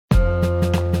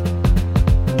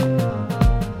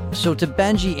So to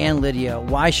Benji and Lydia,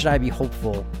 why should I be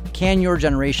hopeful? Can your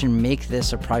generation make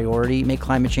this a priority, make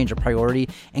climate change a priority?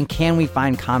 And can we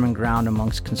find common ground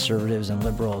amongst conservatives and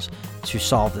liberals to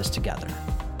solve this together?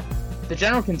 The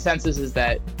general consensus is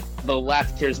that the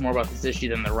left cares more about this issue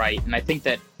than the right. And I think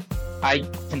that I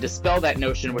can dispel that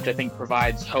notion, which I think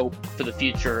provides hope for the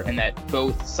future, and that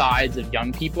both sides of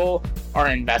young people are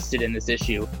invested in this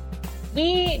issue.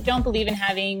 We don't believe in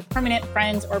having permanent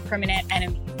friends or permanent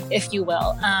enemies, if you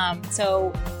will.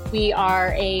 So we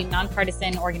are a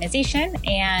nonpartisan organization,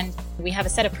 and we have a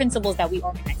set of principles that we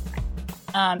organize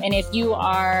by. And if you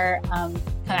are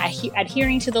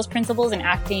adhering to those principles and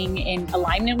acting in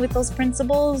alignment with those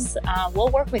principles,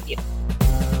 we'll work with you.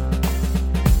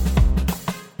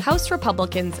 House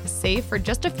Republicans, save for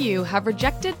just a few, have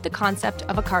rejected the concept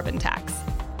of a carbon tax.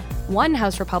 One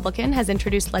House Republican has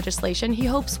introduced legislation he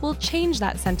hopes will change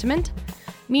that sentiment.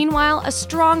 Meanwhile, a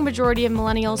strong majority of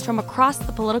millennials from across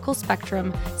the political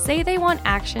spectrum say they want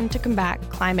action to combat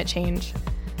climate change.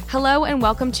 Hello and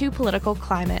welcome to Political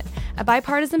Climate, a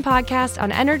bipartisan podcast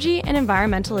on energy and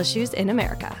environmental issues in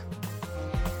America.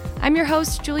 I'm your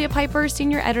host, Julia Piper,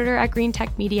 senior editor at Green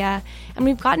Tech Media, and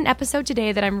we've got an episode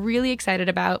today that I'm really excited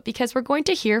about because we're going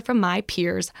to hear from my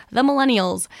peers, the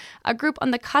Millennials, a group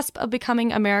on the cusp of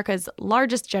becoming America's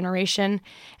largest generation,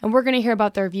 and we're going to hear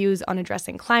about their views on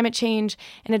addressing climate change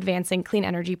and advancing clean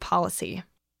energy policy.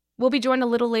 We'll be joined a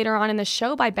little later on in the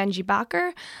show by Benji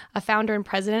Bakker, a founder and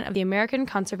president of the American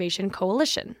Conservation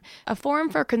Coalition, a forum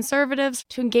for conservatives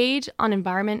to engage on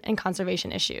environment and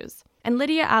conservation issues. And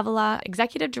Lydia Avila,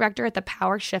 executive director at the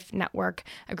Power Shift Network,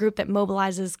 a group that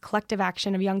mobilizes collective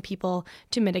action of young people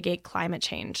to mitigate climate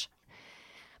change.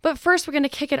 But first, we're going to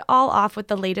kick it all off with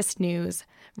the latest news.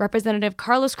 Representative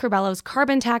Carlos Curbello's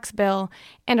carbon tax bill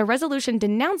and a resolution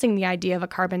denouncing the idea of a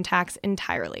carbon tax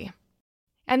entirely.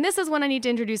 And this is when I need to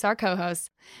introduce our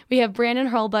co-hosts. We have Brandon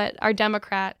Hurlbut, our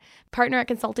Democrat, partner at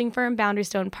consulting firm Boundary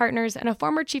Stone Partners, and a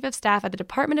former chief of staff at the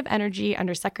Department of Energy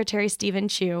under Secretary Stephen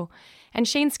Chu, and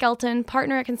Shane Skelton,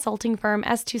 partner at consulting firm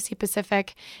S2C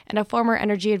Pacific, and a former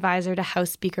energy advisor to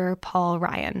House Speaker Paul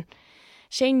Ryan.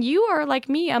 Shane, you are, like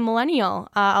me, a millennial,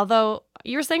 although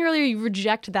you were saying earlier you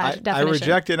reject that definition. I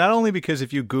reject it, not only because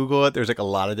if you Google it, there's like a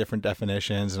lot of different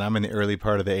definitions, and I'm in the early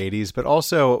part of the 80s, but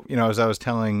also, you know, as I was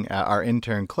telling our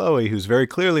intern Chloe, who's very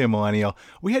clearly a millennial,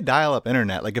 we had dial-up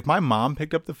internet. Like if my mom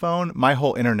picked up the phone, my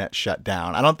whole internet shut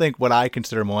down. I don't think what I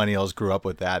consider millennials grew up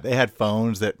with that. They had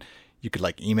phones that you could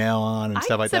like email on and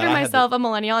stuff like that. I consider myself a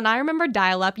millennial, and I remember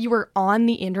dial-up. You were on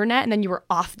the internet, and then you were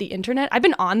off the internet. I've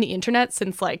been on the internet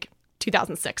since like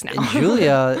 2006 now. And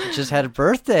Julia just had a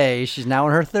birthday. She's now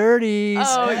in her 30s.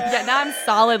 Oh, yeah. Now I'm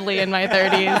solidly in my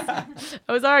 30s.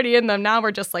 I was already in them. Now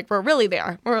we're just like, we're really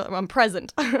there. I'm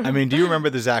present. I mean, do you remember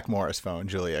the Zach Morris phone,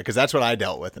 Julia? Because that's what I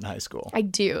dealt with in high school. I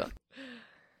do.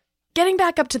 Getting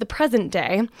back up to the present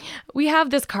day, we have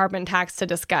this carbon tax to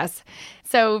discuss.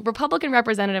 So Republican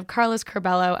Representative Carlos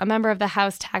Curbello, a member of the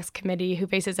House Tax Committee who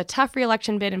faces a tough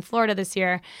re-election bid in Florida this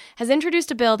year, has introduced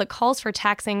a bill that calls for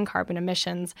taxing carbon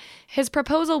emissions. His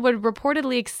proposal would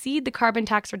reportedly exceed the carbon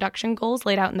tax reduction goals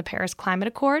laid out in the Paris Climate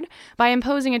Accord by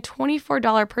imposing a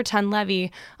 $24 per ton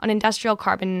levy on industrial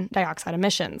carbon dioxide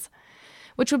emissions,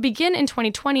 which would begin in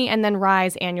 2020 and then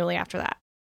rise annually after that.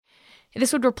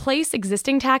 This would replace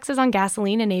existing taxes on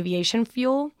gasoline and aviation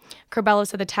fuel. Curbello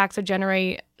said the tax would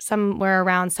generate somewhere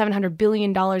around $700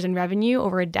 billion in revenue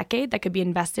over a decade that could be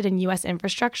invested in U.S.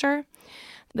 infrastructure.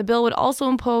 The bill would also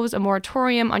impose a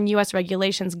moratorium on U.S.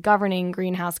 regulations governing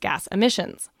greenhouse gas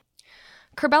emissions.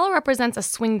 Curbello represents a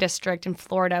swing district in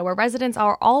Florida where residents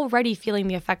are already feeling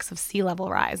the effects of sea level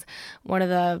rise, one of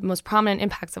the most prominent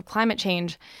impacts of climate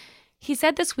change. He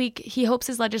said this week he hopes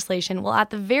his legislation will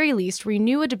at the very least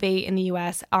renew a debate in the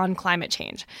U.S. on climate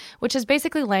change, which has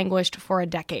basically languished for a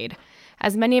decade.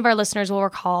 As many of our listeners will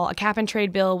recall, a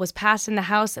cap-and-trade bill was passed in the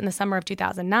House in the summer of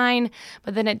 2009,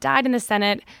 but then it died in the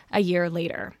Senate a year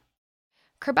later.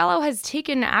 Curbello has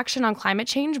taken action on climate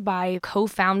change by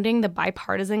co-founding the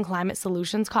Bipartisan Climate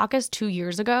Solutions Caucus 2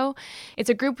 years ago. It's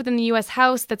a group within the U.S.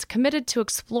 House that's committed to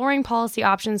exploring policy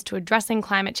options to addressing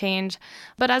climate change.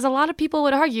 But as a lot of people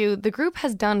would argue, the group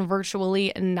has done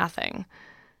virtually nothing.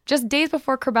 Just days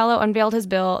before Curbello unveiled his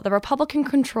bill, the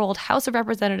Republican-controlled House of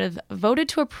Representatives voted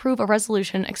to approve a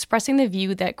resolution expressing the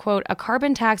view that, quote, a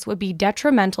carbon tax would be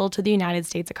detrimental to the United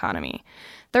States economy.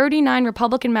 39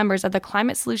 Republican members of the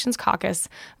Climate Solutions Caucus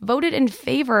voted in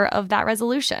favor of that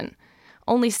resolution.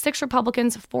 Only 6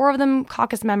 Republicans, 4 of them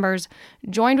caucus members,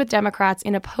 joined with Democrats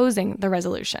in opposing the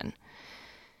resolution.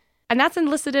 And that's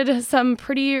elicited some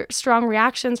pretty strong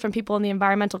reactions from people in the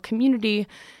environmental community,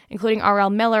 including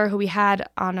R.L. Miller, who we had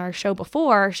on our show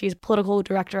before. She's political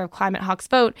director of Climate Hawks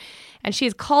Vote, and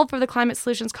she's called for the Climate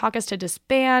Solutions Caucus to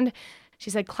disband. She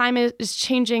said climate is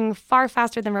changing far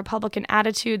faster than Republican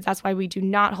attitudes. That's why we do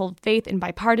not hold faith in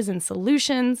bipartisan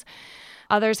solutions.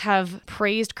 Others have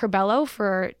praised Curbelo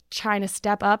for trying to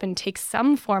step up and take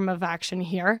some form of action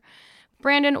here.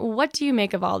 Brandon, what do you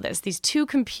make of all this? These two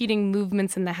competing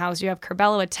movements in the House. You have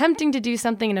Curbelo attempting to do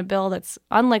something in a bill that's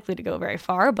unlikely to go very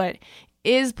far, but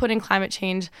is putting climate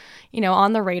change,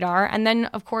 on the radar. And then,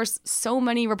 of course, so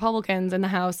many Republicans in the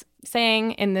House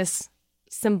saying in this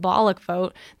symbolic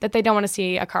vote that they don't want to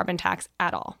see a carbon tax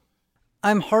at all.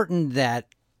 I'm heartened that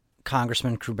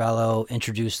Congressman Curbelo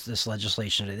introduced this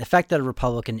legislation today. The fact that a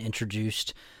Republican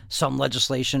introduced some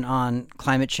legislation on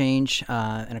climate change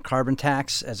and a carbon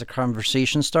tax as a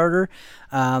conversation starter,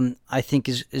 I think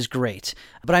is great.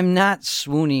 But I'm not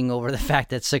swooning over the fact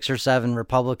that 6 or 7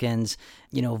 Republicans,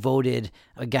 voted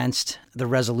against the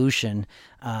resolution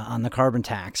on the carbon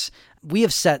tax. We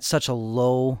have set such a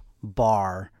low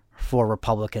bar for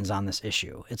Republicans on this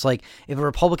issue. It's like if a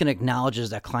Republican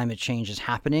acknowledges that climate change is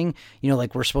happening,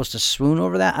 like we're supposed to swoon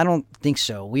over that. I don't think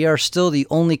so. We are still the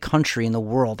only country in the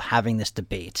world having this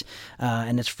debate,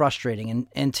 and it's frustrating.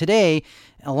 And today,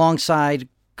 alongside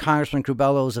Congressman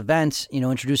Curbelo's event,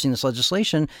 introducing this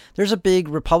legislation, there's a big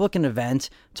Republican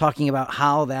event talking about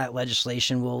how that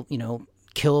legislation will,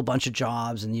 kill a bunch of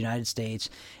jobs in the United States.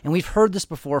 And we've heard this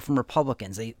before from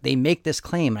Republicans. They make this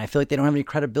claim, and I feel like they don't have any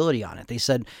credibility on it. They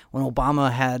said when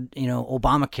Obama had,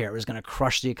 Obamacare, it was going to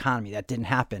crush the economy. That didn't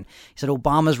happen. He said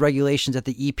Obama's regulations at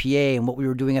the EPA and what we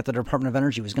were doing at the Department of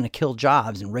Energy was going to kill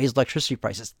jobs and raise electricity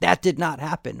prices. That did not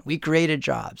happen. We created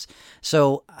jobs.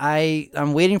 So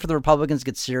I'm waiting for the Republicans to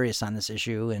get serious on this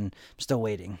issue, and I'm still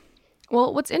waiting.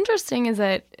 Well, what's interesting is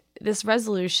that this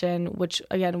resolution, which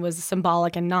again was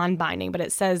symbolic and non-binding, but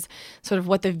it says sort of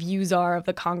what the views are of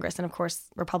the Congress. And of course,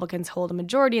 Republicans hold a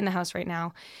majority in the House right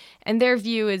now. And their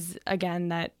view is, again,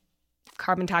 that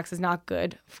carbon tax is not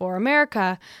good for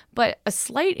America. But a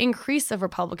slight increase of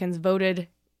Republicans voted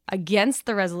against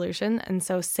the resolution, and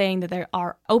so saying that they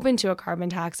are open to a carbon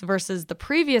tax versus the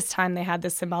previous time they had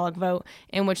this symbolic vote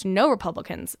in which no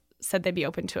Republicans said they'd be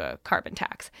open to a carbon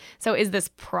tax. So is this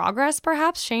progress,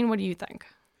 perhaps? Shane, what do you think?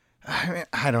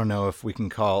 I don't know if we can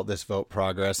call this vote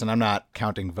progress, and I'm not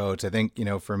counting votes. I think,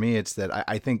 for me, it's that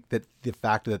I think that the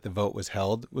fact that the vote was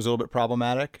held was a little bit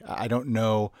problematic. I don't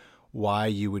know why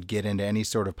you would get into any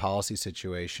sort of policy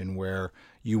situation where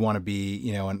you want to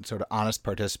be, a sort of honest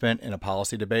participant in a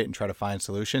policy debate and try to find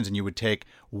solutions, and you would take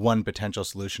one potential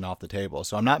solution off the table.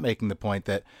 So I'm not making the point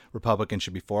that Republicans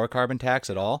should be for a carbon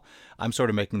tax at all. I'm sort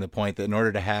of making the point that in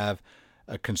order to have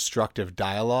a constructive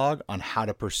dialogue on how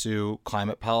to pursue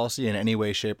climate policy in any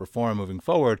way, shape, or form moving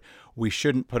forward, we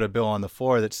shouldn't put a bill on the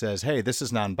floor that says, hey, this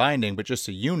is non-binding, but just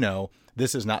so you know,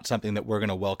 this is not something that we're going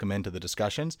to welcome into the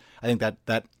discussions. I think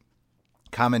that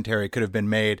commentary could have been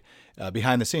made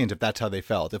behind the scenes if that's how they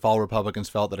felt. If all Republicans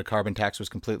felt that a carbon tax was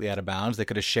completely out of bounds, they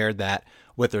could have shared that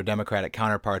with their Democratic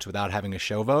counterparts without having a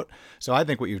show vote. So I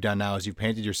think what you've done now is you've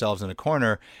painted yourselves in a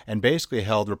corner and basically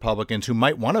held Republicans who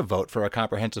might want to vote for a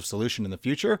comprehensive solution in the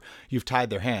future, you've tied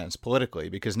their hands politically,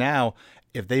 because now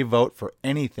if they vote for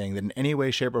anything that in any way,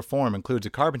 shape, or form includes a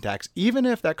carbon tax, even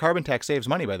if that carbon tax saves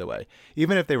money, by the way,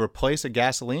 even if they replace a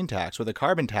gasoline tax with a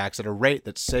carbon tax at a rate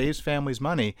that saves families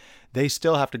money, they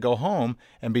still have to go home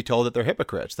and be told that they're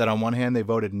hypocrites, that on one hand, they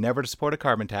voted never to support a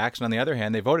carbon tax, and on the other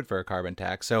hand, they voted for a carbon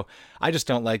tax. So I just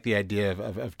don't like the idea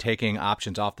of taking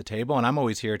options off the table. And I'm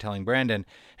always here telling Brandon,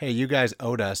 hey, you guys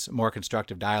owed us more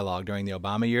constructive dialogue during the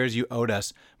Obama years. You owed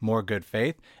us more good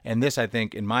faith. And this, I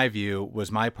think, in my view,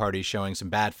 was my party showing some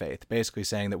bad faith, basically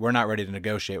saying that we're not ready to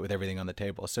negotiate with everything on the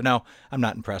table. So no, I'm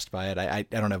not impressed by it. I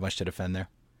don't have much to defend there.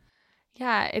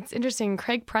 Yeah, it's interesting.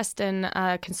 Craig Preston,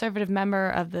 a conservative member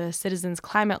of the Citizens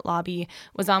Climate Lobby,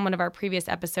 was on one of our previous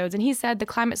episodes, and he said the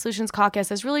Climate Solutions Caucus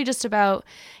is really just about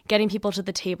getting people to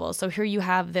the table. So here you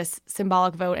have this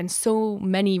symbolic vote and so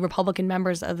many Republican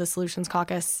members of the Solutions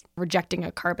Caucus rejecting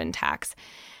a carbon tax.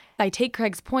 I take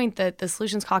Craig's point that the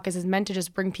Solutions Caucus is meant to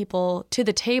just bring people to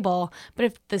the table, but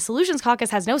if the Solutions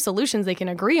Caucus has no solutions they can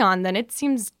agree on, then it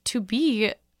seems to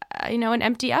be, an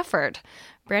empty effort.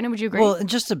 Brandon, would you agree? Well,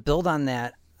 just to build on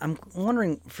that, I'm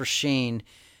wondering for Shane,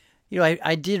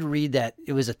 I did read that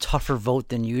it was a tougher vote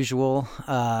than usual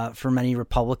for many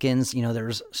Republicans. There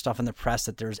was stuff in the press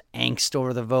that there's angst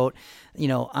over the vote.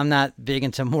 I'm not big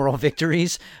into moral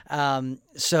victories.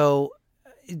 So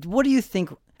what do you think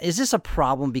is this a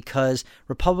problem because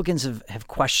Republicans have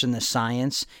questioned the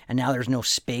science and now there's no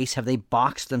space? Have they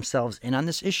boxed themselves in on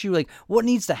this issue? Like, what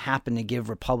needs to happen to give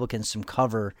Republicans some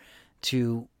cover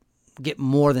to get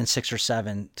more than 6 or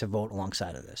 7 to vote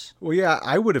alongside of this? Well, yeah,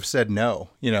 I would have said no,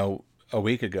 a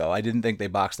week ago. I didn't think they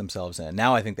boxed themselves in.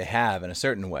 Now I think they have in a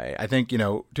certain way. I think,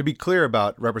 to be clear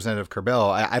about Representative Curbelo,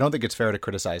 I don't think it's fair to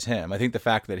criticize him. I think the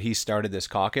fact that he started this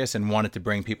caucus and wanted to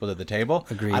bring people to the table,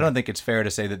 Agreed. I don't think it's fair to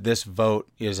say that this vote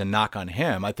is a knock on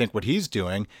him. I think what he's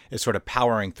doing is sort of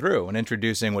powering through and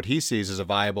introducing what he sees as a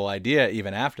viable idea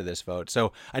even after this vote.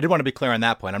 So I did want to be clear on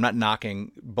that point. I'm not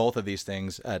knocking both of these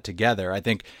things together. I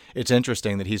think it's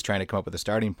interesting that he's trying to come up with a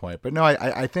starting point. But no,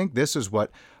 I think this is what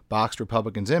boxed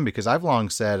Republicans in, because I've long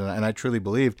said, and I truly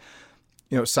believe,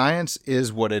 science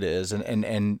is what it is.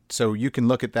 And so you can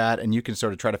look at that and you can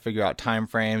sort of try to figure out time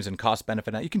frames and cost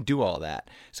benefit. You can do all that.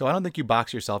 So I don't think you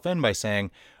box yourself in by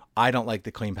saying, I don't like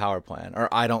the Clean Power Plan, or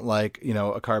I don't like,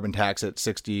 a carbon tax at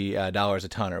 $60 a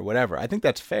ton or whatever. I think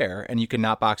that's fair, and you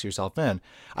cannot box yourself in.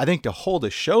 I think to hold a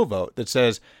show vote that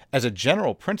says, as a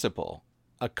general principle,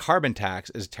 a carbon tax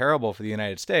is terrible for the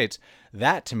United States,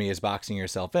 that to me is boxing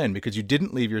yourself in, because you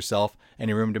didn't leave yourself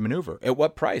any room to maneuver. At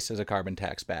what price is a carbon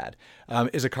tax bad?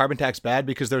 Is a carbon tax bad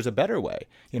because there's a better way?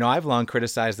 I've long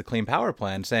criticized the Clean Power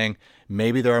Plan, saying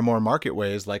maybe there are more market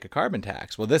ways like a carbon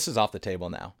tax. Well, this is off the table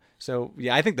now. So,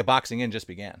 yeah, I think the boxing in just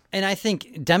began. And I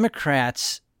think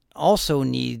Democrats also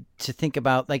need to think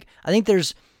about, I think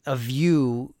there's a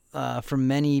view from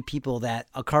many people that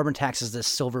a carbon tax is this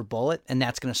silver bullet and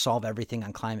that's going to solve everything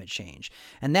on climate change.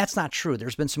 And that's not true.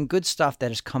 There's been some good stuff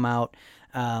that has come out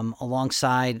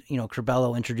alongside,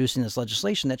 Curbelo introducing this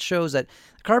legislation that shows that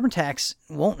the carbon tax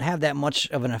won't have that much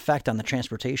of an effect on the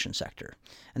transportation sector.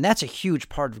 And that's a huge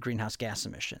part of greenhouse gas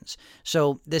emissions.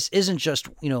 So this isn't just,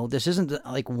 this isn't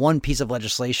like one piece of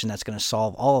legislation that's going to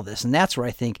solve all of this. And that's where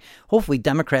I think hopefully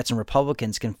Democrats and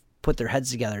Republicans can put their heads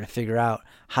together to figure out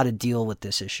how to deal with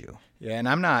this issue. Yeah, and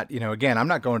I'm not, again, I'm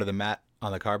not going to the mat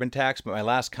on the carbon tax, but my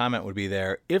last comment would be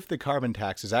there. If the carbon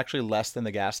tax is actually less than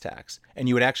the gas tax, and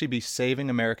you would actually be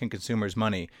saving American consumers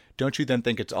money, don't you then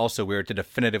think it's also weird to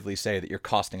definitively say that you're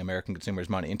costing American consumers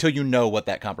money until you know what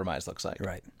that compromise looks like?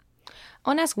 Right. I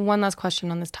want to ask one last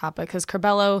question on this topic, because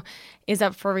Curbelo is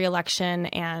up for re-election,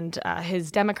 and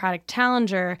his Democratic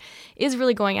challenger is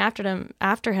really going after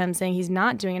him, saying he's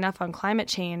not doing enough on climate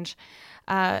change.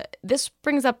 This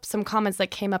brings up some comments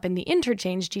that came up in The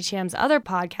Interchange, GTM's other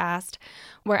podcast,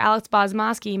 where Alex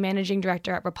Bosmosky, managing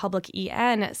director at Republic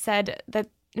EN, said that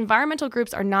environmental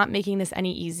groups are not making this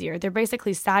any easier. They're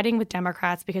basically siding with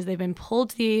Democrats because they've been pulled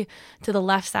to the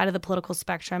left side of the political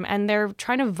spectrum, and they're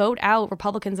trying to vote out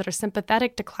Republicans that are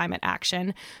sympathetic to climate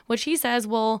action, which he says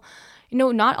will,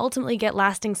 not ultimately get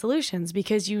lasting solutions,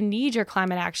 because you need your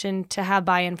climate action to have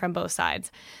buy-in from both sides.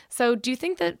 So do you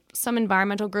think that some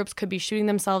environmental groups could be shooting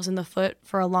themselves in the foot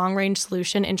for a long-range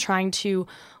solution in trying to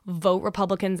vote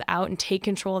Republicans out and take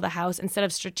control of the House instead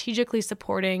of strategically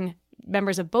supporting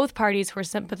members of both parties who are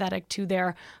sympathetic to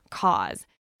their cause?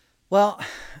 Well,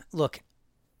 look,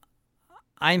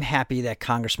 I'm happy that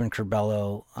Congressman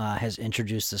Curbelo has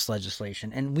introduced this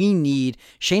legislation, and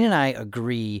Shane and I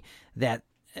agree that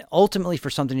ultimately for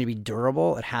something to be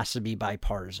durable, it has to be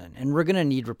bipartisan, and we're going to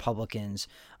need Republicans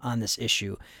on this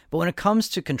issue. But when it comes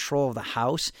to control of the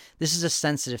House, this is a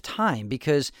sensitive time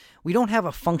because we don't have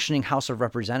a functioning House of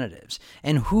Representatives.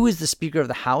 And who is the Speaker of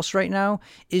the House right now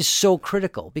is so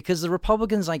critical because the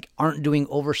Republicans aren't doing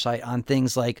oversight on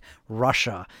things like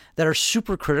Russia that are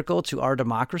super critical to our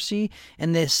democracy.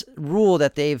 And this rule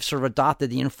that they've sort of adopted,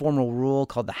 the informal rule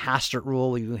called the Hastert rule,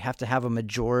 where you have to have a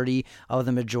majority of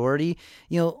the majority,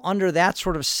 under that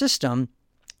sort of system,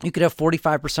 you could have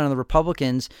 45% of the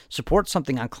Republicans support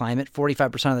something on climate,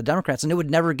 45% of the Democrats, and it would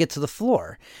never get to the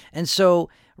floor. And so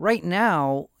right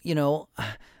now,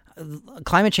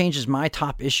 climate change is my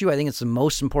top issue. I think it's the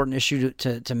most important issue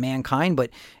to mankind.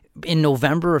 But in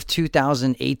November of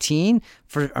 2018,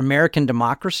 for American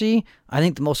democracy, I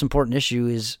think the most important issue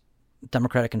is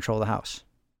Democratic control of the House.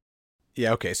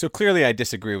 Yeah, okay. So clearly I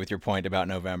disagree with your point about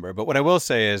November. But what I will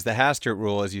say is the Hastert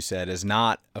rule, as you said, is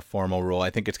not a formal rule. I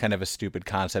think it's kind of a stupid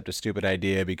concept, a stupid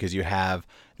idea, because you have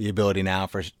the ability now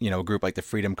for, a group like the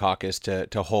Freedom Caucus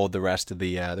to hold the rest of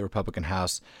the Republican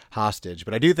House hostage.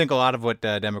 But I do think a lot of what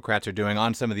Democrats are doing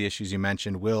on some of the issues you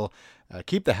mentioned will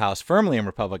keep the House firmly in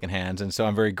Republican hands. And so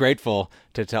I'm very grateful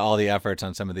to all the efforts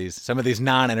on some of these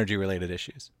non-energy related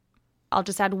issues. I'll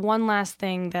just add one last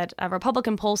thing, that a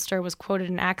Republican pollster was quoted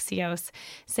in Axios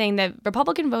saying that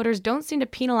Republican voters don't seem to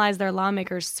penalize their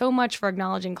lawmakers so much for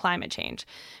acknowledging climate change,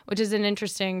 which is an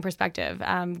interesting perspective,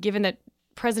 given that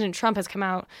President Trump has come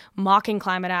out mocking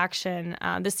climate action,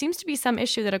 this seems to be some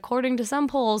issue that, according to some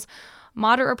polls,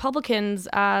 moderate Republicans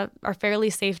are fairly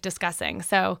safe discussing.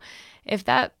 So if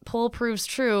that poll proves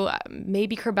true,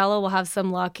 maybe Curbelo will have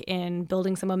some luck in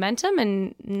building some momentum.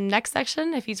 And next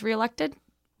section, if he's reelected,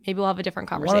 maybe we'll have a different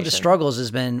conversation. One of the struggles has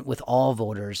been with all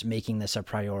voters making this a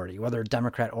priority, whether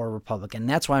Democrat or Republican.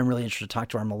 That's why I'm really interested to talk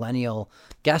to our millennial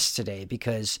guests today,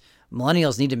 because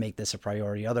millennials need to make this a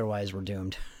priority. Otherwise, we're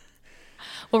doomed.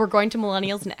 Well, we're going to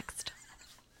millennials next.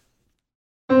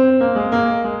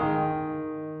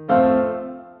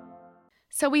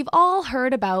 So we've all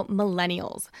heard about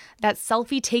millennials, that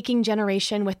selfie-taking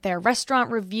generation with their restaurant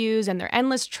reviews and their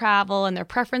endless travel and their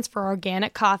preference for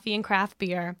organic coffee and craft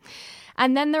beer.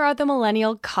 And then there are the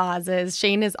millennial causes.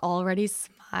 Shane is already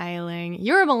smiling.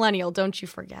 You're a millennial, don't you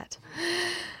forget.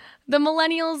 The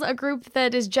millennials, a group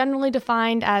that is generally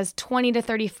defined as 20 to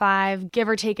 35, give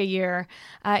or take a year,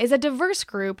 is a diverse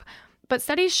group. But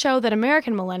studies show that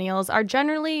American millennials are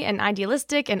generally an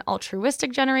idealistic and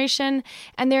altruistic generation,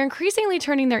 and they're increasingly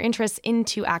turning their interests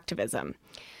into activism.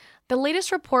 The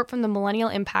latest report from the Millennial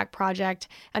Impact Project,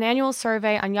 an annual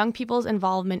survey on young people's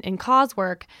involvement in cause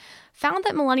work, found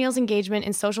that millennials' engagement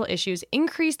in social issues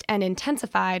increased and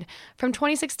intensified from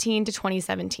 2016 to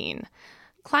 2017.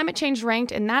 Climate change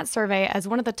ranked in that survey as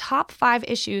one of the top 5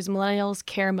 issues millennials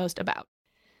care most about.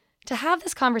 To have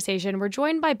this conversation, we're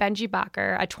joined by Benji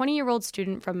Bacher, a 20-year-old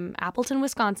student from Appleton,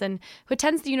 Wisconsin, who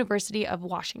attends the University of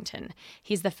Washington.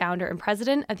 He's the founder and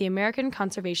president of the American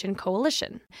Conservation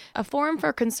Coalition, a forum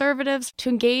for conservatives to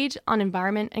engage on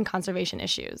environment and conservation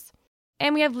issues.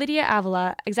 And we have Lydia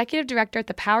Avila, executive director at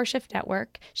the PowerShift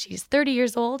Network. She's 30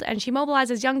 years old, and she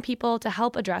mobilizes young people to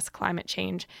help address climate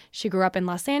change. She grew up in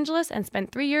Los Angeles and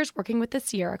spent 3 years working with the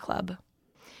Sierra Club.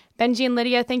 Benji and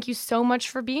Lydia, thank you so much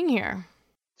for being here.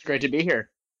 It's great to be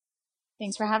here.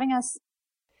 Thanks for having us.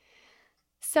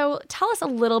 So tell us a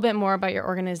little bit more about your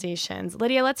organizations.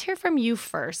 Lydia, let's hear from you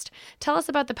first. Tell us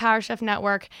about the PowerShift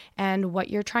Network and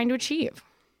what you're trying to achieve.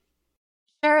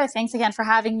 Sure. Thanks again for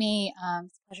having me.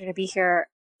 It's a pleasure to be here.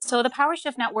 So the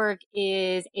PowerShift Network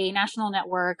is a national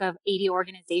network of 80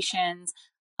 organizations,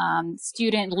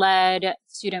 student-led,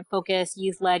 student-focused,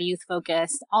 youth-led,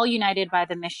 youth-focused, all united by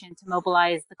the mission to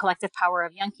mobilize the collective power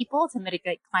of young people to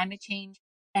mitigate climate change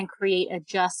and create a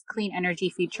just, clean energy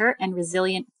future and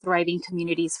resilient, thriving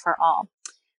communities for all.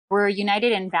 We're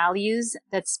united in values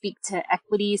that speak to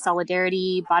equity,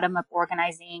 solidarity, bottom-up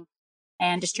organizing,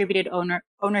 and distributed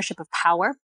ownership of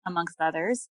power, amongst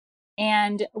others.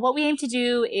 And what we aim to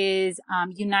do is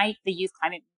unite the youth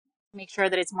climate movement, make sure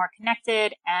that it's more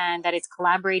connected and that it's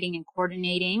collaborating and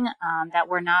coordinating, that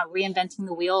we're not reinventing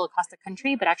the wheel across the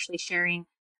country, but actually sharing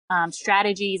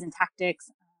strategies and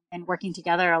tactics and working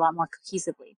together a lot more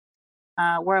cohesively.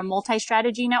 We're a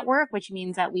multi-strategy network, which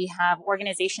means that we have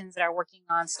organizations that are working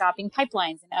on stopping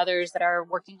pipelines and others that are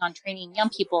working on training young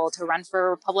people to run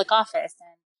for public office.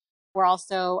 And we're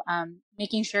also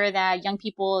making sure that young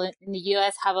people in the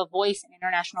U.S. have a voice in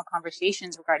international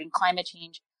conversations regarding climate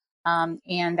change,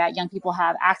 and that young people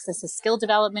have access to skill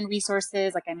development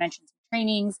resources, like I mentioned, some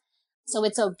trainings. So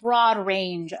it's a broad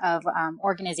range of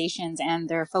organizations and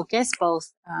their focus,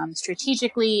 both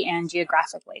strategically and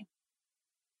geographically.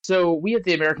 So we at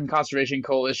the American Conservation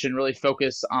Coalition really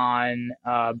focus on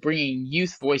bringing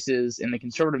youth voices in the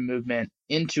conservative movement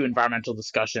into environmental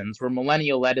discussions. We're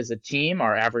millennial-led as a team.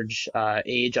 Our average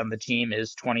age on the team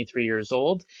is 23 years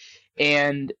old.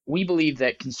 And we believe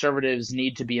that conservatives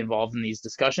need to be involved in these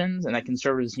discussions and that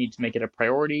conservatives need to make it a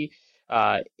priority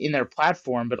in their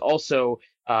platform, but also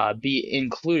be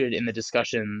included in the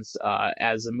discussions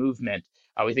as a movement.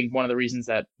 We think one of the reasons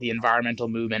that the environmental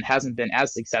movement hasn't been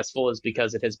as successful is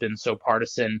because it has been so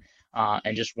partisan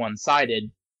and just one-sided.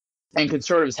 And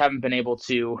conservatives haven't been able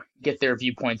to get their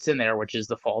viewpoints in there, which is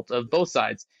the fault of both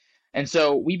sides. And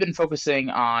so we've been focusing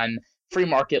on free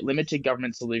market, limited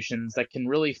government solutions that can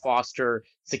really foster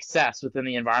success within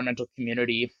the environmental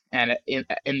community and in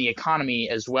the economy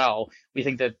as well. We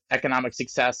think that economic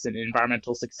success and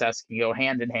environmental success can go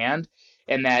hand in hand,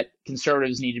 and that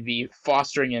conservatives need to be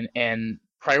fostering and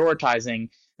prioritizing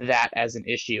that as an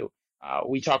issue.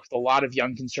 We talk with a lot of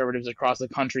young conservatives across the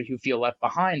country who feel left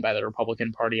behind by the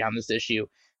Republican Party on this issue,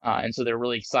 and so they're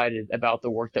really excited about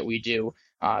the work that we do.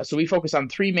 So we focus on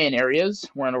 3 main areas.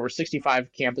 We're on over 65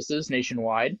 campuses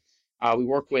nationwide. We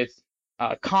work with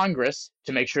Congress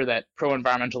to make sure that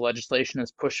pro-environmental legislation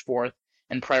is pushed forth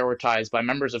and prioritized by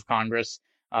members of Congress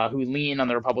who lean on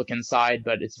the Republican side,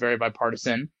 but it's very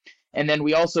bipartisan. And then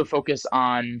we also focus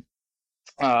on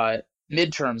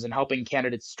midterms and helping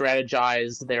candidates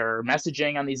strategize their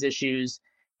messaging on these issues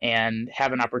and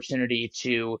have an opportunity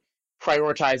to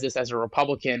prioritize this as a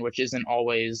Republican, which isn't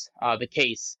always the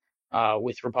case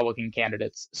with Republican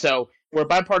candidates. So we're a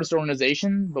bipartisan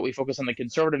organization, but we focus on the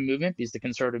conservative movement because the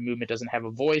conservative movement doesn't have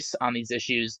a voice on these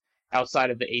issues outside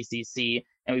of the ACC.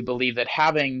 And we believe that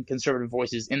having conservative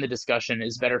voices in the discussion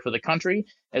is better for the country,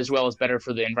 as well as better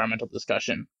for the environmental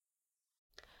discussion.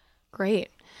 Great.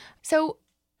 So,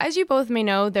 as you both may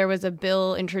know, there was a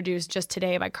bill introduced just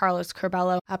today by Carlos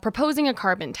Curbelo proposing a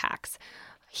carbon tax.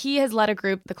 He has led a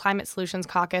group, the Climate Solutions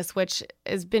Caucus, which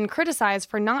has been criticized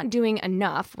for not doing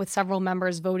enough, with several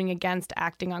members voting against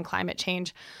acting on climate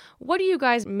change. What do you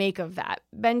guys make of that?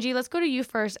 Benji, let's go to you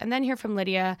first and then hear from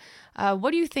Lydia.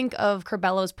 What do you think of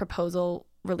Curbelo's proposal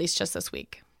released just this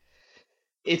week?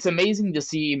 It's amazing to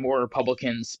see more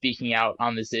Republicans speaking out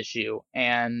on this issue.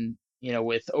 And,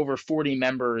 with over 40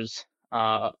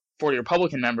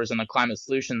 Republican members in the Climate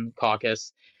Solutions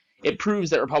Caucus, it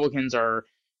proves that Republicans are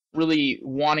really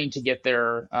wanting to get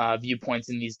their viewpoints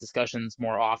in these discussions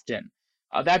more often.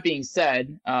 That being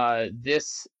said,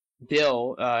 this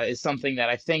bill is something that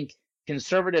I think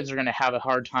conservatives are going to have a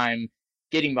hard time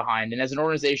getting behind. And as an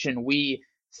organization, we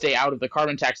stay out of the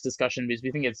carbon tax discussion because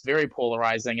we think it's very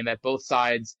polarizing and that both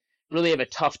sides really have a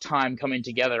tough time coming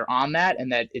together on that,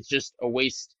 and that it's just a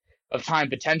waste of time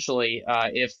potentially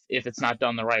if it's not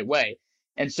done the right way.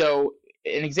 And so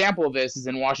an example of this is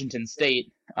in Washington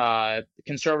State.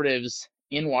 Conservatives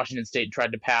in Washington State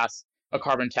tried to pass a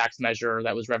carbon tax measure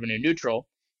that was revenue neutral,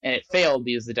 and it failed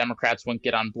because the Democrats wouldn't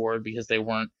get on board because they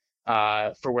weren't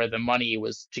for where the money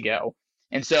was to go.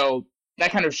 And so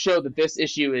that kind of showed that this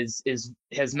issue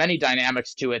has many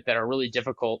dynamics to it that are really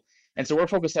difficult. And so we're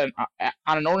focused on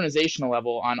an organizational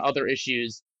level on other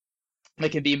issues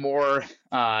that can be more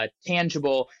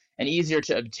tangible and easier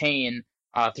to obtain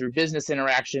through business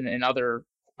interaction and other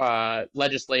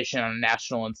legislation on a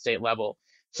national and state level.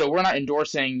 So we're not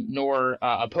endorsing nor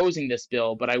opposing this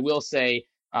bill, but I will say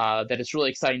that it's really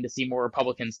exciting to see more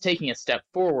Republicans taking a step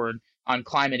forward on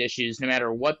climate issues, no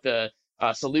matter what the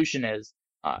solution is.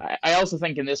 I also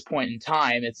think in this point in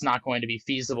time, it's not going to be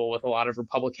feasible with a lot of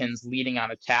Republicans leading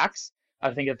on a tax.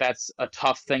 I think that that's a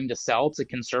tough thing to sell to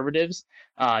conservatives,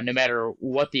 no matter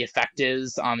what the effect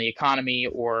is on the economy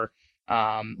or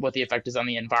what the effect is on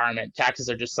the environment. Taxes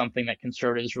are just something that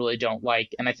conservatives really don't like.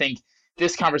 And I think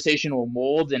this conversation will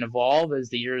mold and evolve as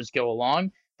the years go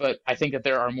along. But I think that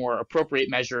there are more appropriate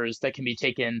measures that can be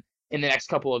taken in the next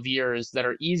couple of years that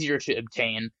are easier to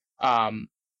obtain. And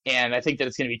I think that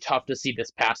it's going to be tough to see this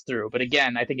pass through. But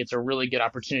again, I think it's a really good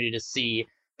opportunity to see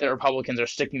that Republicans are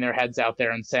sticking their heads out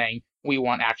there and saying, we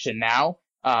want action now.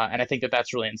 And I think that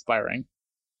that's really inspiring.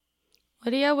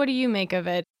 Lydia, what do you make of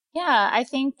it? Yeah, I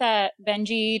think that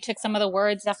Benji took some of the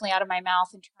words definitely out of my mouth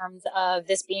in terms of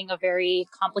this being a very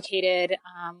complicated,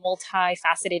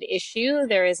 multifaceted issue.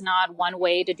 There is not one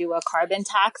way to do a carbon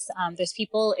tax. There's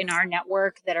people in our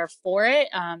network that are for it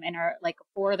and are like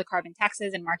for the carbon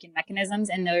taxes and market mechanisms.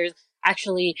 And there's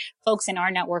actually folks in our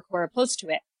network who are opposed to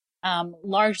it,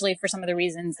 largely for some of the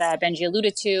reasons that Benji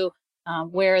alluded to,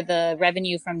 where the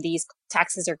revenue from these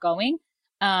taxes are going.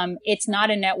 It's not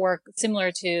a network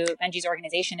similar to Benji's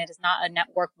organization. It is not a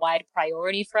network-wide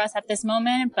priority for us at this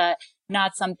moment, but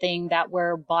not something that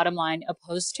we're bottom line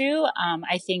opposed to.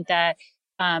 I think that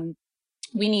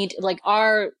we need,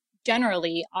 our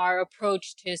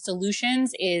approach to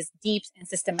solutions is deep and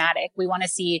systematic. We want to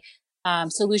see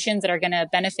solutions that are going to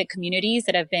benefit communities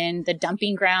that have been the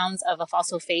dumping grounds of a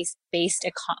fossil fuel-based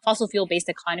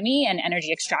economy and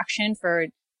energy extraction for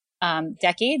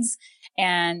decades,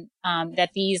 and that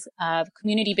these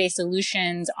community-based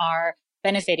solutions are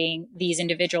benefiting these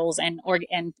individuals and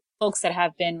folks that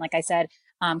have been, like I said,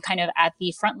 kind of at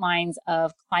the front lines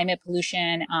of climate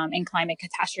pollution and climate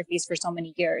catastrophes for so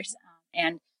many years.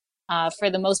 And for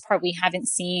the most part, we haven't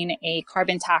seen a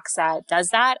carbon tax that does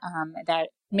that, that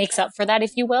makes up for that,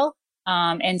 if you will.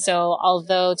 And so,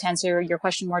 although to answer your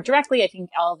question more directly, I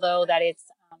think although that it's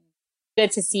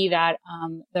good to see that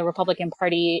the Republican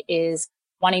Party is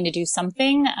wanting to do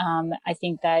something. I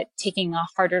think that taking a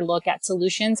harder look at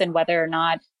solutions and whether or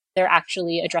not they're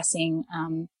actually addressing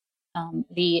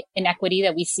the inequity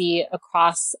that we see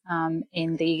across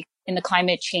in the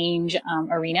climate change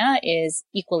arena is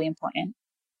equally important.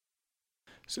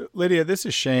 So, Lydia, this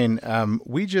is Shane.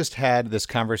 We just had this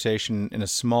conversation in a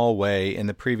small way in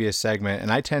the previous segment,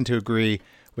 and I tend to agree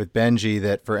with Benji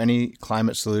that for any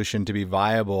climate solution to be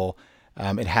viable,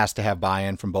 it has to have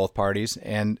buy-in from both parties.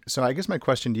 And so I guess my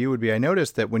question to you would be, I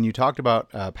noticed that when you talked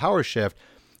about power shift,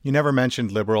 you never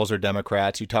mentioned liberals or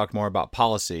Democrats. You talked more about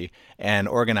policy and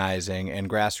organizing and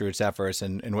grassroots efforts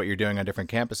and what you're doing on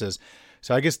different campuses.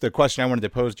 So I guess the question I wanted to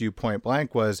pose to you point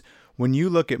blank was, When you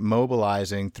look at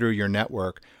mobilizing through your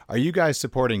network, are you guys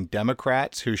supporting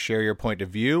Democrats who share your point of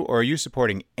view, or are you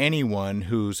supporting anyone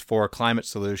who's for a climate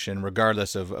solution,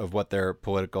 regardless of what their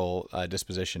political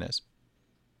disposition is?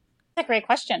 That's a great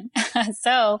question.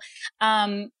 So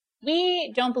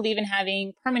we don't believe in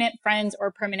having permanent friends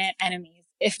or permanent enemies,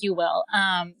 if you will.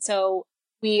 So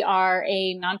we are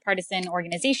a nonpartisan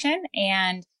organization,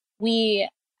 and we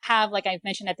have, like I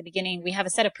mentioned at the beginning, we have a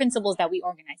set of principles that we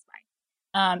organize by.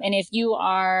 And if you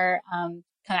are kind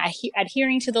of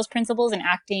adhering to those principles and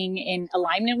acting in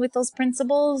alignment with those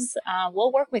principles,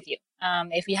 we'll work with you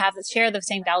if you share the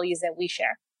same values that we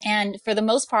share. And for the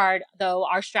most part, though,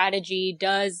 our strategy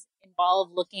does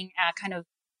involve looking at kind of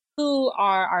who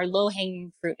are our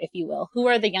low-hanging fruit, if you will. Who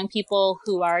are the young people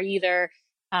who are either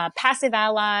passive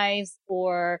allies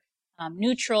or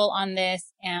neutral on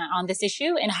this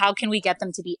issue, and how can we get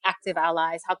them to be active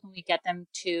allies? How can we get them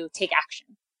to take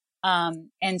action?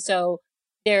 And so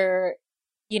there,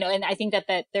 and I think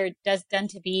that there does tend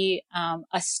to be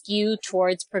a skew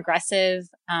towards progressive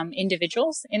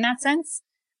individuals in that sense,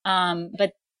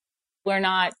 but we're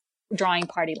not drawing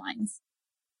party lines.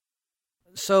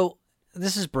 So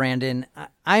this is Brandon.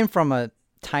 I'm from a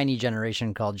tiny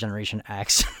generation called Generation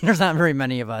X. There's not very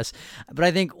many of us, but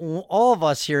I think all of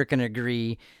us here can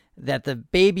agree that the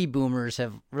baby boomers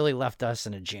have really left us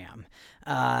in a jam.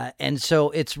 And so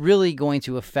it's really going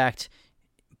to affect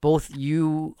both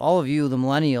you, all of you, the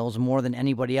millennials, more than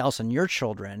anybody else, and your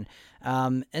children.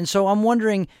 And so I'm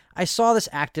wondering, I saw this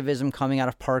activism coming out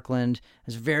of Parkland. I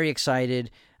was very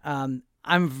excited.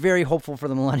 I'm very hopeful for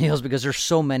the millennials because there's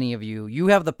so many of you. You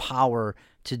have the power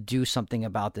to do something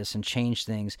about this and change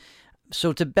things.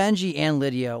 So to Benji and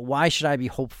Lydia, why should I be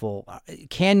hopeful?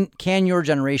 Can your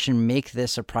generation make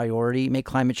this a priority, make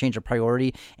climate change a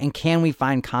priority? And can we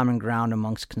find common ground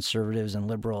amongst conservatives and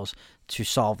liberals to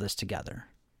solve this together?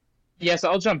 Yes,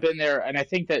 I'll jump in there. And I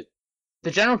think that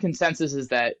the general consensus is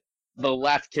that the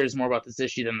left cares more about this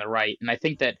issue than the right. And I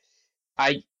think that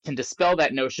I can dispel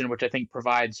that notion, which I think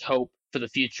provides hope for the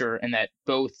future, and that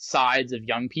both sides of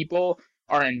young people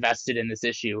are invested in this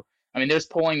issue. I mean, there's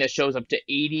polling that shows up to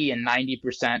 80 and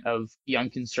 90% of young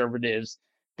conservatives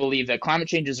believe that climate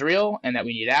change is real and that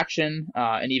we need action.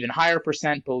 An even higher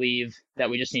percent believe that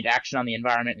we just need action on the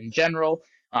environment in general,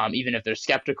 even if they're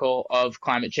skeptical of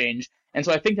climate change. And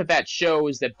so I think that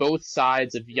shows that both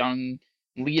sides of young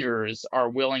leaders are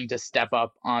willing to step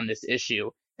up on this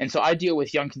issue. And so I deal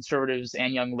with young conservatives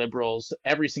and young liberals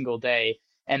every single day,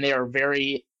 and they are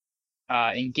very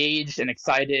engaged and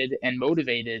excited and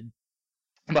motivated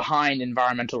behind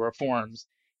environmental reforms.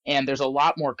 And there's a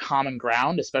lot more common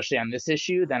ground, especially on this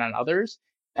issue, than on others.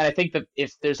 And I think that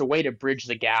if there's a way to bridge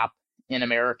the gap in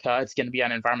America, it's going to be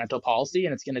on environmental policy,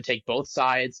 and it's going to take both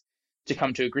sides to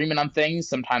come to agreement on things,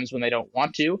 sometimes when they don't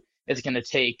want to. It's going to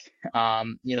take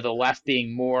the left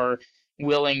being more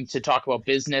willing to talk about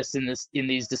business in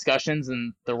these discussions,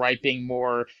 and the right being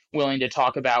more willing to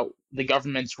talk about the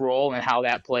government's role and how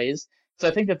that plays. So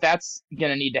I think that that's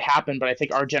going to need to happen, but I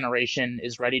think our generation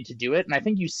is ready to do it. And I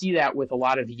think you see that with a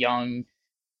lot of young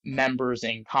members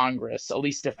in Congress.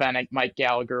 Elise Stefanik, Mike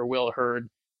Gallagher, Will Hurd.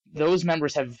 Those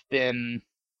members have been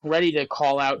ready to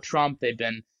call out Trump. They've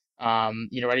been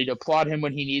ready to applaud him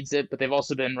when he needs it, but they've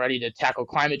also been ready to tackle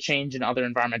climate change and other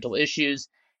environmental issues.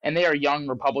 And they are young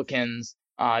Republicans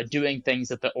doing things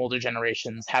that the older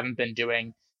generations haven't been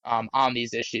doing on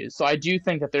these issues. So I do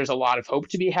think that there's a lot of hope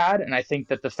to be had. And I think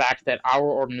that the fact that our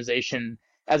organization,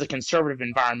 as a conservative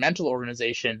environmental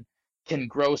organization, can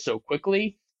grow so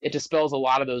quickly, it dispels a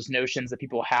lot of those notions that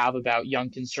people have about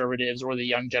young conservatives or the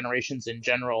young generations in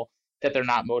general, that they're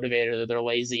not motivated or they're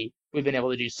lazy. We've been able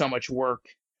to do so much work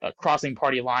crossing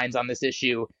party lines on this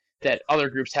issue that other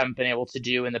groups haven't been able to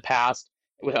do in the past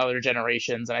with other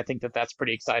generations. And I think that that's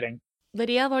pretty exciting.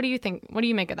 Lydia, what do you think? What do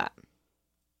you make of that?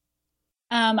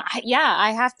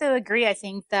 I have to agree. I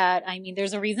think that,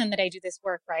 there's a reason that I do this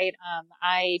work, right?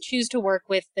 I choose to work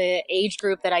with the age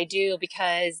group that I do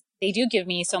because they do give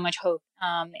me so much hope.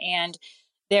 And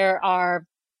there are,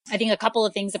 I think, a couple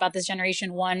of things about this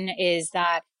generation. One is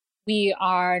that we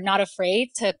are not afraid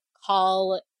to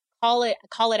call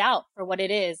it out for what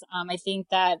it is. I think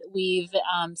that we've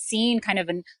seen kind of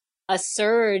a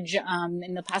surge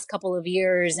in the past couple of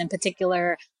years, in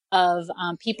particular, of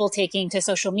people taking to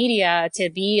social media to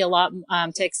be a lot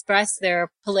to express their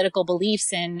political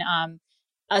beliefs, and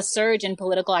a surge in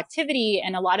political activity.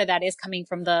 And a lot of that is coming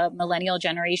from the millennial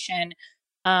generation.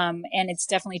 And it's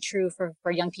definitely true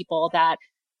for young people that,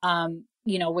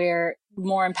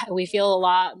 we feel a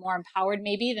lot more empowered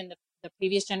maybe the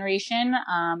previous generation,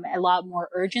 a lot more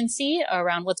urgency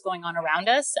around what's going on around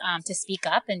us, to speak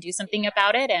up and do something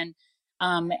about it. And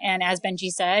as Benji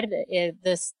said,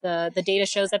 the data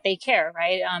shows that they care,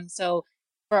 right? So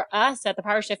for us at the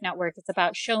Power Shift Network, it's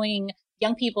about showing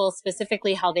young people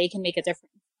specifically how they can make a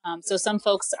difference. So some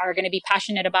folks are going to be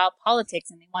passionate about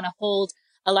politics and they want to hold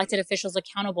elected officials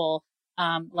accountable,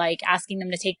 like asking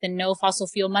them to take the no fossil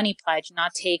fuel money pledge,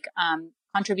 not take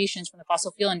contributions from the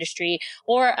fossil fuel industry,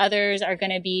 or others are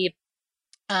going to be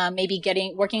maybe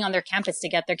working on their campus to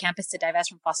get their campus to divest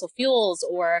from fossil fuels,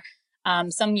 or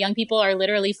some young people are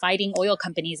literally fighting oil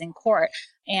companies in court.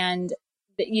 And,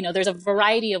 there's a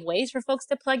variety of ways for folks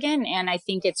to plug in. And I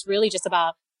think it's really just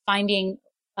about finding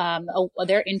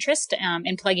their interest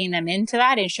and plugging them into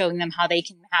that and showing them how they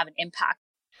can have an impact.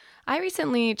 I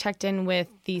recently checked in with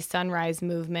the Sunrise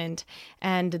Movement,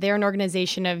 and they're an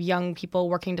organization of young people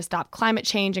working to stop climate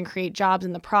change and create jobs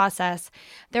in the process.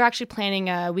 They're actually planning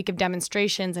a week of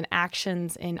demonstrations and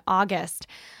actions in August.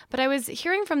 But I was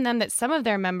hearing from them that some of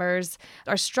their members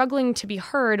are struggling to be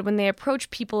heard when they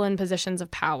approach people in positions of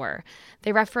power.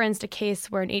 They referenced a case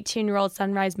where an 18-year-old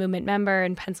Sunrise Movement member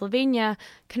in Pennsylvania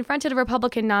confronted a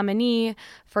Republican nominee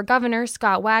for governor,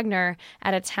 Scott Wagner,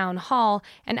 at a town hall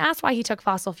and asked why he took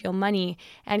fossil fuel money,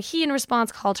 and he in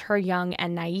response called her young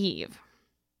and naive.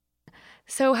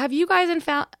 So have you guys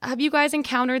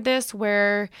encountered this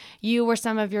where you or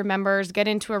some of your members get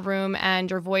into a room and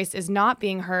your voice is not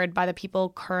being heard by the people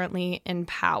currently in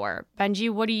power? Benji,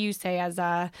 what do you say as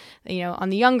on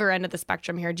the younger end of the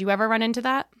spectrum here? Do you ever run into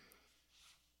that?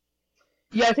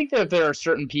 Yeah, I think that there are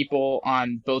certain people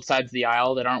on both sides of the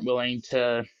aisle that aren't willing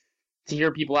to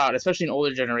hear people out, especially in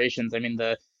older generations. I mean,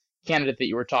 the candidate that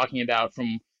you were talking about,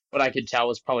 from what I could tell,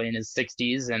 was probably in his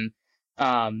 60s, and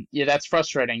that's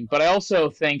frustrating. But I also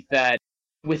think that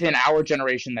within our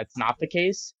generation, that's not the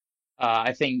case.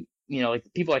 I think, like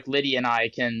people like Lydia and I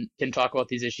can talk about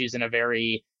these issues in a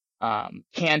very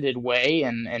candid way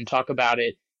and talk about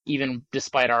it even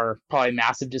despite our probably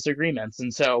massive disagreements.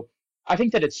 And so I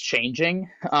think that it's changing.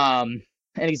 An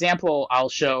example I'll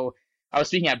show, I was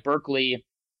speaking at Berkeley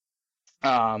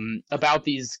about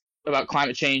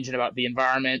climate change and about the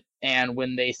environment. And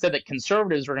when they said that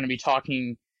conservatives were going to be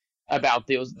talking about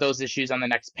those issues on the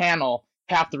next panel,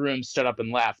 half the room stood up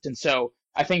and left. And so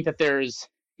I think that there's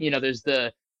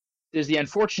the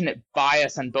unfortunate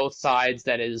bias on both sides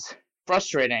that is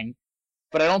frustrating,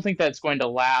 but I don't think that it's going to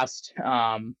last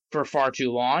for far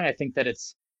too long. I think that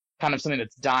it's kind of something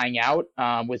that's dying out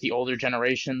with the older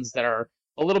generations that are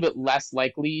a little bit less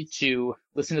likely to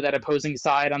listen to that opposing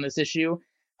side on this issue.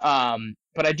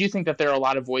 But I do think that there are a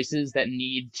lot of voices that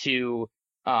need to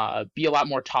be a lot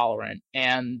more tolerant.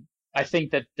 And I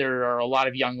think that there are a lot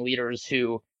of young leaders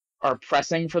who are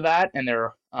pressing for that, and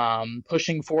they're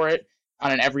pushing for it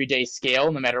on an everyday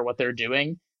scale, no matter what they're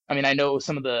doing. I mean, I know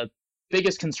some of the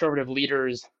biggest conservative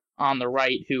leaders on the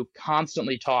right who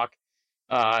constantly talk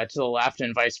to the left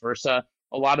and vice versa.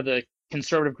 A lot of the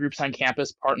conservative groups on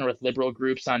campus partner with liberal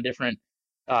groups on different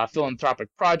philanthropic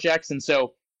projects. And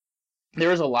so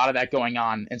there is a lot of that going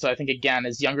on. And so I think, again,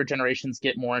 as younger generations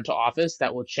get more into office,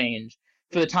 that will change.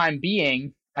 For the time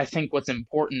being, I think what's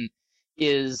important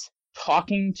is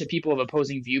talking to people of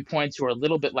opposing viewpoints who are a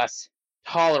little bit less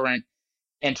tolerant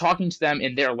and talking to them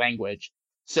in their language.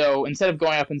 So instead of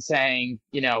going up and saying,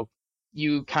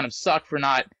 you kind of suck for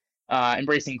not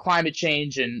embracing climate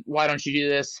change and why don't you do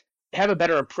this, have a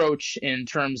better approach in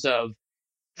terms of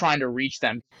trying to reach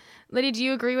them. Lydia, do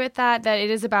you agree with that it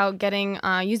is about getting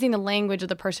using the language of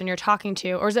the person you're talking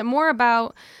to, or is it more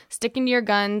about sticking to your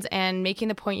guns and making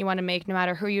the point you want to make no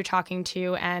matter who you're talking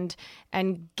to and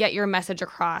get your message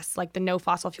across, like the no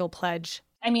fossil fuel pledge?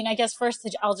 I mean, I guess first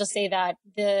I'll just say that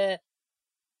that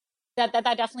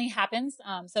definitely happens.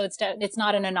 So it's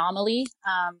not an anomaly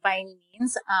by any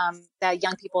means that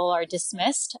young people are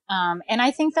dismissed. And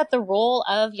I think that the role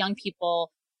of young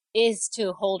people is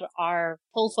to hold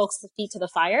folks' feet to the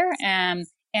fire and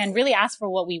really ask for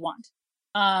what we want.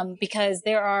 Because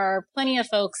there are plenty of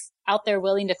folks out there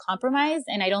willing to compromise.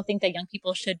 And I don't think that young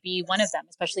people should be one of them,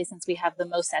 especially since we have the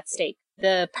most at stake.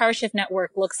 The Power Shift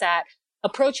Network looks at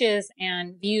approaches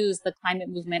and views the climate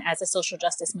movement as a social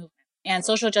justice movement. And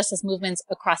social justice movements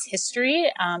across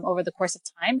history over the course of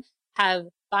time have,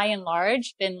 by and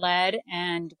large, been led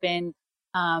and been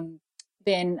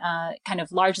kind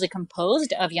of largely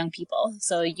composed of young people.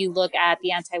 So you look at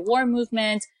the anti-war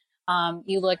movement,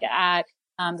 you look at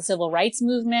the civil rights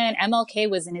movement. MLK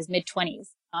was in his mid-20s.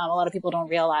 A lot of people don't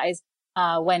realize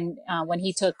when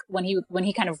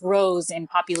he kind of rose in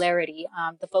popularity.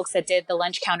 The folks that did the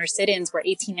lunch counter sit-ins were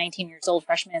 18, 19 years old,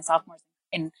 freshmen and sophomores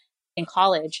in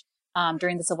college.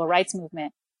 during the civil rights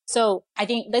movement. So I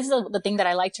think this is the thing that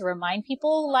I like to remind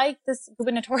people like this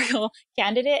gubernatorial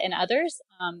candidate and others,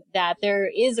 that there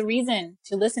is a reason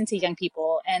to listen to young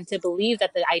people and to believe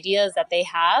that the ideas that they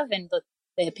have and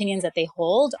the opinions that they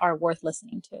hold are worth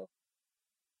listening to.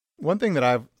 One thing that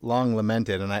I've long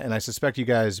lamented, and I suspect you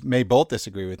guys may both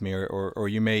disagree with me, or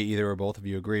you may either or both of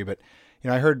you agree, but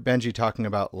I heard Benji talking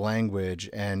about language,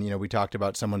 and we talked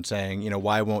about someone saying,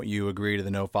 why won't you agree to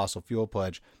the no fossil fuel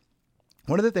pledge?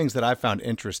 One of the things that I found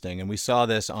interesting, and we saw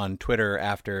this on Twitter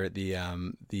after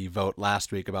the vote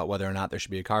last week about whether or not there should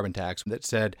be a carbon tax, that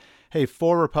said, hey,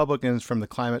 4 Republicans from the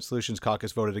Climate Solutions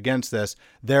Caucus voted against this,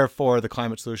 therefore the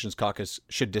Climate Solutions Caucus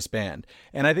should disband.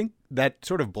 And I think that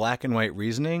sort of black and white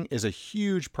reasoning is a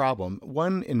huge problem.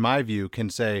 One, in my view,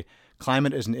 can say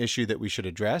climate is an issue that we should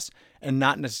address and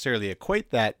not necessarily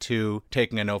equate that to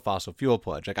taking a no fossil fuel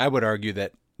pledge. Like, I would argue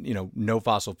that, no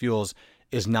fossil fuels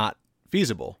is not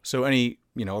feasible. So any,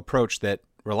 approach that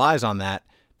relies on that,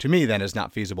 to me, then is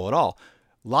not feasible at all.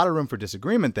 A lot of room for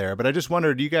disagreement there, but I just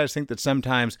wonder, do you guys think that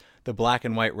sometimes the black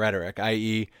and white rhetoric,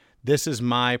 i.e., this is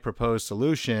my proposed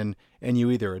solution, and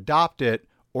you either adopt it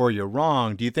or you're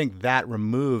wrong, do you think that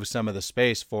removes some of the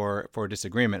space for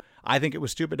disagreement? I think it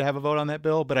was stupid to have a vote on that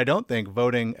bill, but I don't think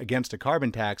voting against a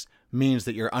carbon tax means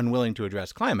that you're unwilling to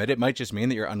address climate. It might just mean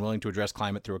that you're unwilling to address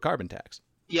climate through a carbon tax.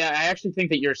 Yeah, I actually think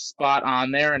that you're spot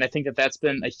on there, and I think that that's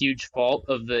been a huge fault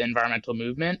of the environmental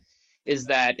movement, is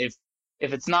that if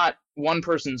it's not one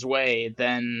person's way,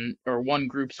 then, or one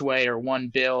group's way, or one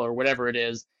bill, or whatever it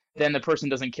is, then the person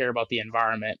doesn't care about the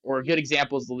environment. Or a good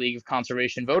example is the League of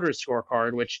Conservation Voters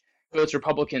Scorecard, which votes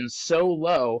Republicans so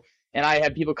low, and I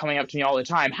have people coming up to me all the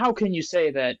time, how can you say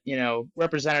that,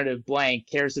 Representative blank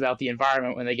cares about the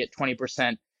environment when they get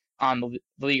 20% on the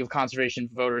League of Conservation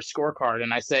Voters Scorecard?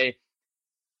 And I say,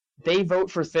 they vote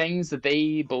for things that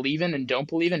they believe in and don't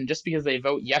believe in. Just because they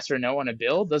vote yes or no on a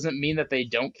bill doesn't mean that they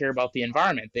don't care about the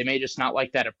environment. They may just not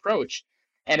like that approach.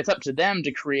 And it's up to them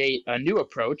to create a new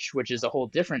approach, which is a whole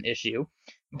different issue.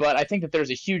 But I think that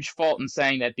there's a huge fault in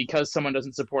saying that because someone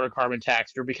doesn't support a carbon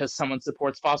tax, or because someone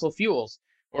supports fossil fuels,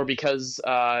 or because,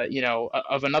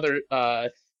 of another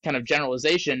kind of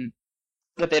generalization,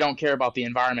 that they don't care about the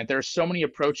environment. There are so many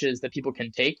approaches that people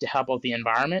can take to help out the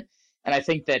environment. And I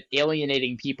think that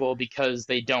alienating people because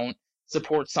they don't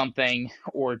support something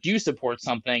or do support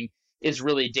something is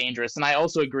really dangerous. And I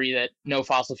also agree that no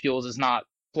fossil fuels is not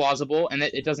plausible, and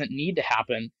that it doesn't need to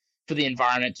happen for the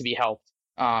environment to be helped.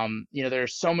 There are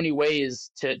so many ways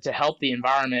to help the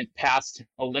environment past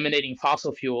eliminating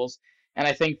fossil fuels. And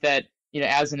I think that,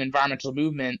 as an environmental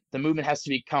movement, the movement has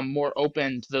to become more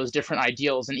open to those different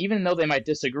ideals. And even though they might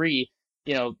disagree,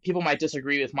 people might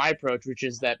disagree with my approach, which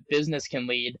is that business can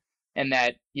lead, and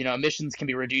that, emissions can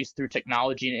be reduced through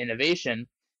technology and innovation.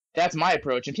 That's my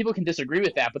approach. And people can disagree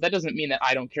with that, but that doesn't mean that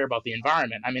I don't care about the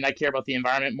environment. I mean, I care about the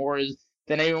environment more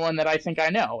than anyone that I think I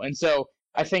know. And so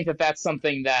I think that that's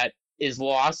something that is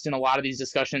lost in a lot of these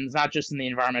discussions, not just in the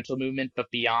environmental movement,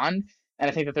 but beyond. And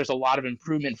I think that there's a lot of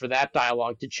improvement for that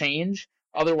dialogue to change.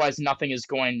 Otherwise, nothing is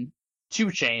going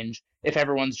to change if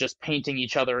everyone's just painting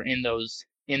each other in those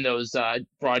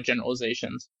broad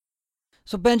generalizations.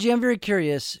 So, Benji, I'm very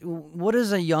curious. What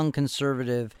does a young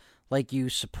conservative like you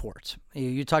support?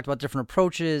 You talked about different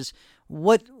approaches.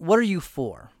 What are you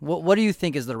for? What do you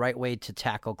think is the right way to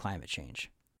tackle climate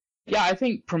change? Yeah, I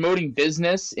think promoting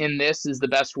business in this is the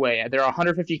best way. There are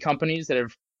 150 companies that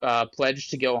have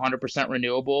pledged to go 100%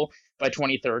 renewable by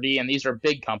 2030, and these are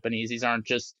big companies. These aren't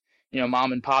just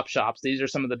mom and pop shops. These are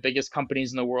some of the biggest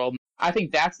companies in the world. I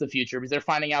think that's the future, because they're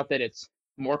finding out that it's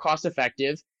more cost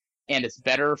effective, and it's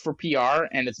better for PR,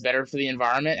 and it's better for the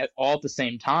environment all at the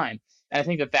same time. And I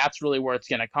think that that's really where it's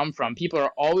going to come from. People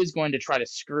are always going to try to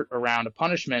skirt around a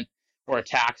punishment or a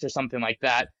tax or something like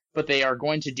that, but they are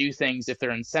going to do things if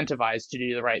they're incentivized to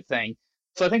do the right thing.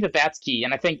 So I think that that's key.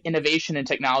 And I think innovation and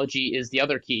technology is the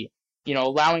other key.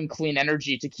 Allowing clean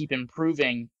energy to keep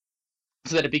improving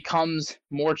so that it becomes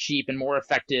more cheap and more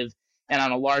effective, and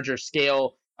on a larger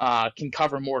scale can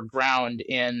cover more ground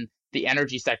in the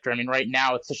energy sector. I mean, right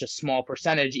now it's such a small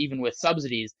percentage, even with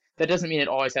subsidies. That doesn't mean it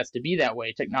always has to be that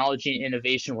way. Technology and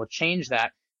innovation will change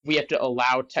that. We have to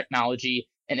allow technology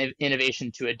and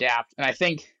innovation to adapt. And I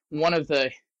think one of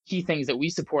the key things that we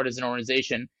support as an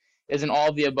organization is an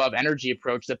all-of-the-above energy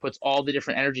approach that puts all the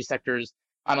different energy sectors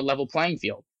on a level playing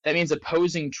field. That means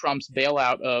opposing Trump's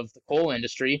bailout of the coal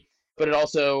industry, but it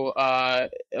also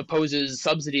opposes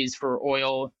subsidies for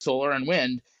oil, solar, and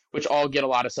wind, which all get a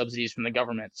lot of subsidies from the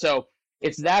government. So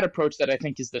it's that approach that I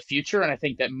think is the future, and I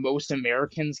think that most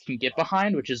Americans can get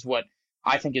behind, which is what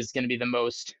I think is going to be the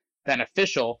most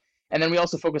beneficial. And then we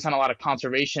also focus on a lot of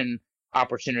conservation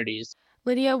opportunities.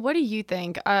 Lydia, what do you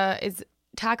think? Is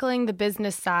tackling the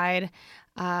business side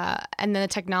and then the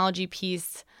technology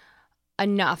piece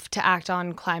enough to act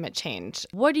on climate change?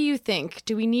 What do you think?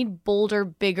 Do we need bolder,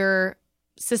 bigger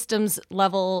systems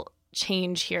level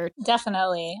change here?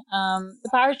 Definitely. The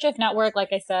Power Shift Network, like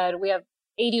I said, we have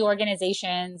 80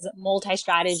 organizations,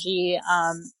 multi-strategy.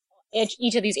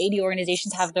 Each of these 80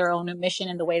 organizations have their own mission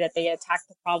in the way that they attack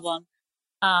the problem.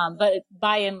 But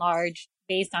by and large,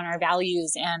 based on our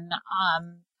values and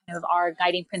kind of our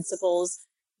guiding principles,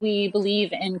 we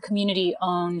believe in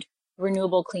community-owned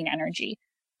renewable clean energy.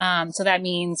 So that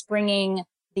means bringing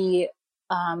the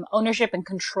ownership and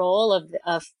control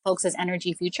of folks'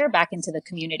 energy future back into the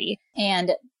community.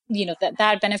 And,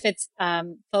 that benefits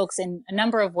folks in a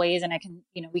number of ways. And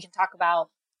we can talk about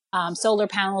solar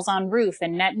panels on roof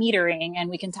and net metering. And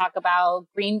we can talk about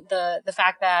the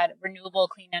fact that renewable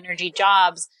clean energy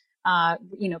jobs,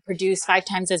 produce 5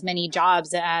 times as many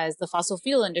jobs as the fossil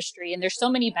fuel industry. And there's so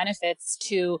many benefits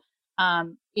to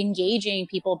engaging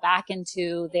people back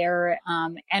into their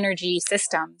energy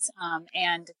systems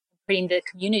and putting the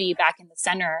community back in the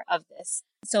center of this.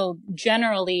 So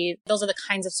generally, those are the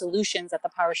kinds of solutions that the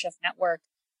Power Shift Network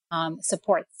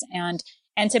supports. And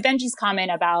to Benji's comment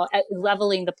about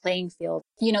leveling the playing field,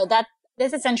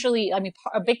 this essentially,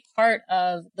 a big part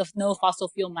of the No Fossil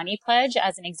Fuel Money Pledge,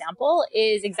 as an example,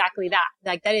 is exactly that.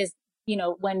 Like that is,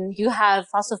 when you have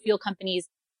fossil fuel companies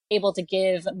able to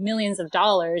give millions of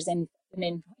dollars in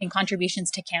contributions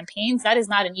to campaigns, that is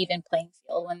not an even playing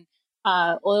field. When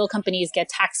oil companies get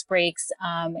tax breaks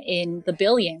in the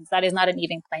billions, that is not an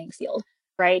even playing field,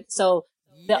 right? So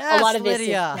a lot of this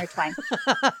Lydia. is intertwined.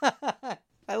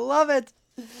 I love it.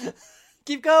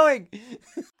 Keep going.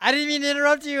 I didn't mean to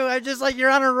interrupt you. I'm just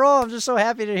you're on a roll. I'm just so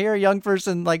happy to hear a young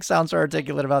person sound so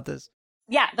articulate about this.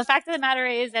 Yeah, the fact of the matter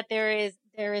is that there is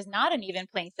not an even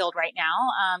playing field right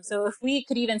now. So if we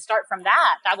could even start from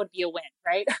that would be a win,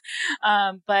 right?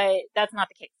 But that's not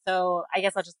the case. So I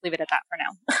guess I'll just leave it at that for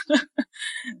now.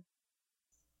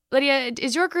 Lydia,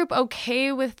 is your group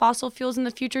okay with fossil fuels in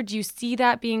the future? Do you see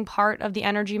that being part of the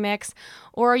energy mix?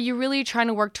 Or are you really trying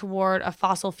to work toward a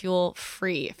fossil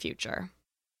fuel-free future?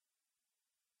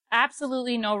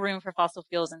 Absolutely no room for fossil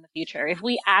fuels in the future. If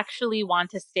we actually want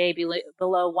to stay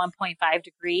below 1.5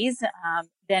 degrees,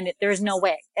 then there's no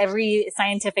way. Every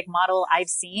scientific model I've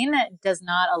seen does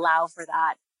not allow for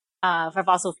that, for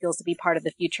fossil fuels to be part of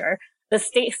the future. The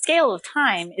scale of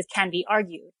time can be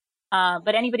argued.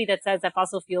 But anybody that says that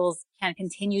fossil fuels can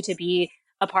continue to be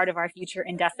a part of our future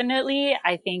indefinitely,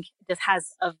 I think just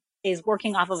is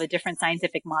working off of a different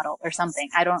scientific model or something.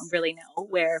 I don't really know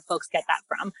where folks get that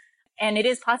from. And it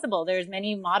is possible. There's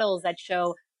many models that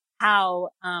show how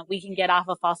we can get off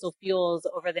of fossil fuels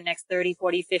over the next 30,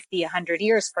 40, 50, 100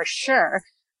 years for sure.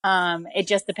 It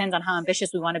just depends on how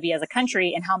ambitious we want to be as a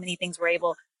country and how many things we're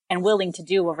able and willing to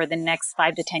do over the next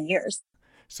 5 to 10 years.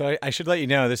 So I should let you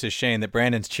know, this is Shane, that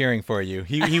Brandon's cheering for you.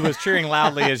 He was cheering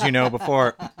loudly, as you know,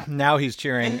 before. Now he's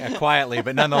cheering quietly,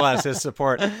 but nonetheless, his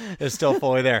support is still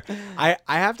fully there. I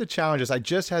have to challenge this. I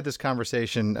just had this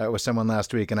conversation with someone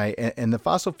last week, and the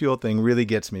fossil fuel thing really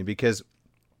gets me, because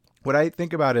what I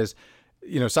think about is,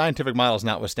 scientific models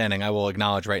notwithstanding, I will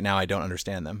acknowledge right now I don't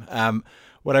understand them.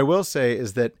 What I will say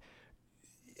is that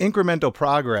incremental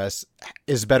progress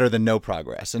is better than no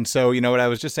progress. And so, what I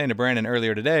was just saying to Brandon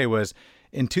earlier today was,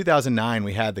 in 2009,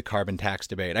 we had the carbon tax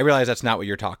debate. I realize that's not what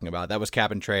you're talking about. That was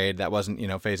cap and trade. That wasn't,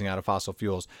 phasing out of fossil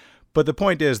fuels. But the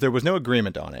point is, there was no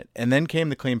agreement on it. And then came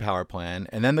the Clean Power Plan.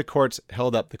 And then the courts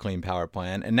held up the Clean Power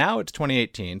Plan. And now it's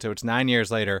 2018. So it's 9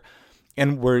 years later.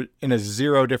 And we're in a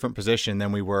zero different position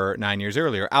than we were 9 years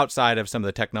earlier, outside of some of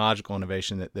the technological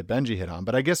innovation that Benji hit on.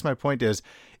 But I guess my point is,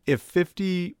 if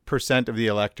 50% of the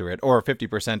electorate, or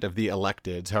 50% of the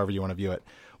electeds, however you want to view it,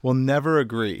 will never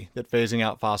agree that phasing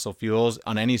out fossil fuels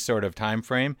on any sort of time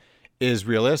frame is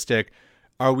realistic,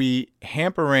 are we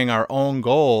hampering our own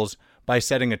goals by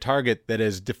setting a target that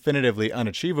is definitively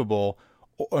unachievable?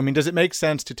 I mean, does it make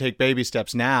sense to take baby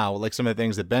steps now, like some of the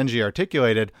things that Benji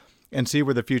articulated, and see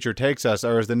where the future takes us?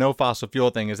 Or is the no fossil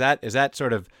fuel thing, is that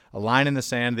sort of a line in the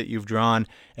sand that you've drawn,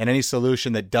 and any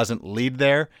solution that doesn't lead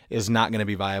there is not going to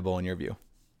be viable in your view?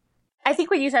 I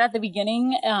think what you said at the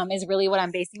beginning is really what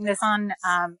I'm basing this on.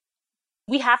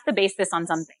 We have to base this on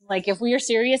something. Like, if we are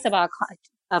serious about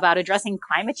addressing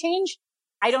climate change,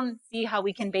 I don't see how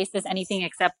we can base this anything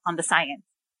except on the science,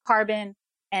 carbon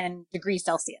and degrees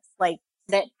Celsius. Like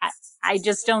that, I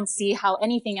just don't see how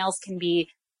anything else can be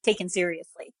taken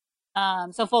seriously.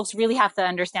 So folks really have to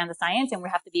understand the science, and we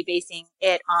have to be basing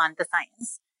it on the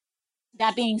science.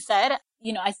 That being said,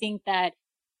 I think that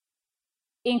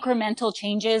incremental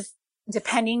changes,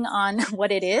 depending on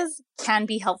what it is, can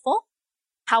be helpful.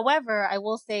 However, I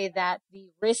will say that the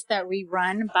risk that we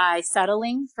run by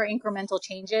settling for incremental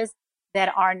changes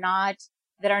that are not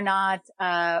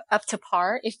up to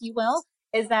par, if you will,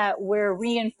 is that we're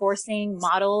reinforcing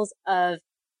models of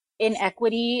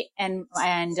inequity and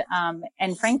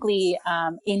frankly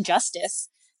injustice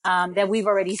that we've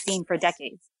already seen for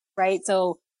decades, right?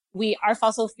 So our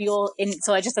fossil fuel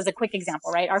just as a quick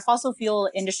example, right? Our fossil fuel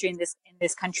industry in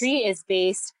this country is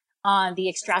based on the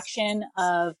extraction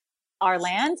of our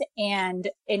land, and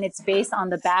it's based on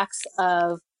the backs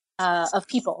of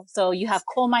people. So you have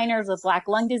coal miners with black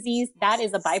lung disease. That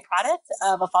is a byproduct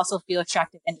of a fossil fuel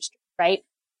extractive industry, right?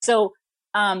 So,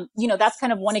 that's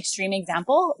kind of one extreme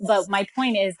example. But my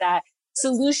point is that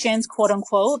solutions, quote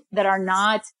unquote, that are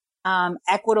not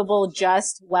equitable,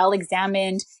 just,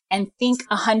 well-examined, and think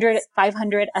 100,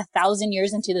 500, 1,000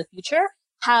 years into the future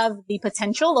have the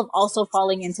potential of also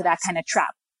falling into that kind of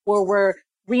trap where we're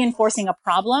reinforcing a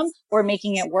problem or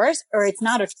making it worse, or it's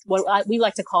not what we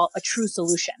like to call a true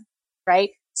solution,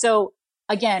 right? So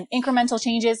again, incremental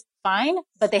changes, fine,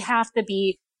 but they have to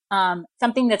be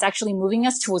something that's actually moving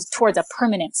us towards a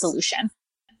permanent solution.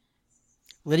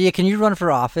 Lydia, can you run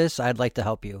for office? I'd like to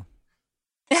help you.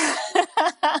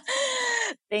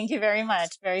 Thank you very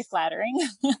much. Very flattering.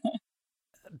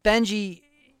 Benji,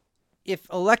 if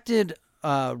elected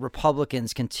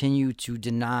Republicans continue to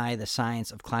deny the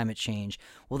science of climate change,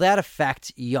 will that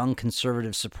affect young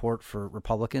conservative support for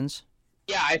Republicans?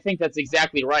 Yeah, I think that's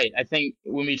exactly right. I think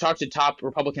when we talk to top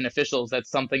Republican officials, that's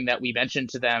something that we mention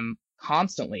to them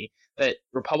constantly, that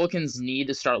Republicans need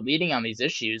to start leading on these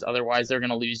issues. Otherwise, they're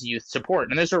going to lose youth support.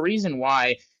 And there's a reason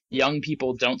why young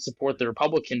people don't support the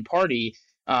Republican Party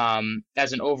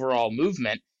as an overall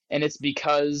movement. And it's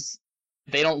because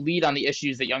they don't lead on the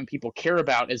issues that young people care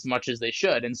about as much as they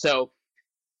should. And so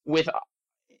with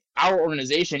our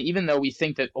organization, even though we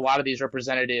think that a lot of these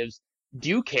representatives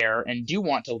do care and do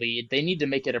want to lead, they need to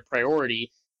make it a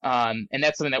priority. And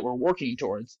that's something that we're working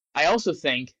towards. I also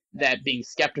think that being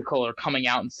skeptical or coming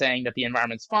out and saying that the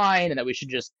environment's fine and that we should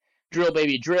just drill,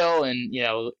 baby, drill, and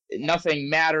nothing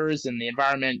matters and the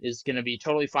environment is going to be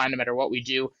totally fine no matter what we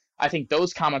do, I think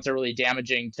those comments are really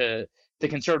damaging to the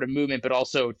conservative movement, but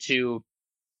also to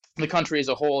the country as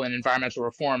a whole in environmental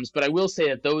reforms. But I will say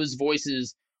that those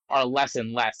voices are less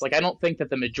and less. Like, I don't think that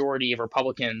the majority of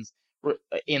Republicans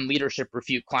in leadership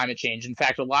refute climate change. In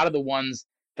fact, a lot of the ones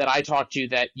that I talk to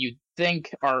that you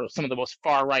think are some of the most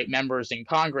far-right members in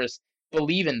Congress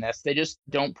believe in this. They just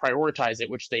don't prioritize it,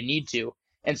 which they need to.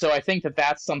 And so I think that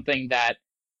that's something that,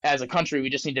 as a country, we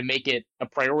just need to make it a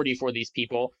priority for these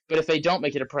people. But if they don't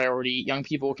make it a priority, young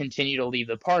people will continue to leave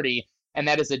the party, and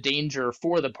that is a danger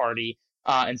for the party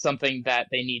and something that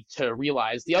they need to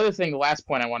realize. The other thing, the last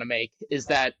point I want to make, is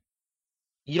that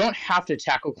you don't have to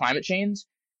tackle climate change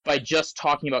by just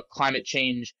talking about climate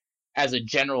change as a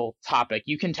general topic.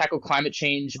 You can tackle climate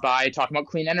change by talking about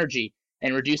clean energy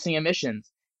and reducing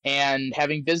emissions and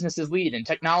having businesses lead in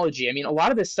technology. I mean, a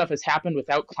lot of this stuff has happened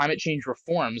without climate change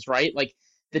reforms, right? Like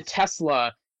the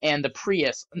Tesla and the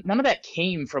Prius, none of that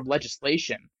came from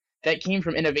legislation. That came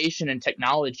from innovation and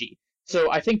technology.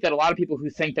 So I think that a lot of people who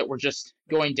think that we're just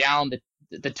going down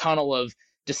the tunnel of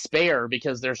despair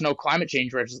because there's no climate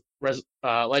change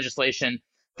legislation,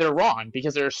 they're wrong,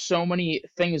 because there are so many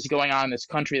things going on in this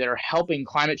country that are helping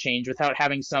climate change without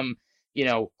having some,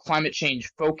 climate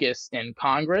change focus in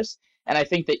Congress. And I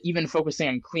think that even focusing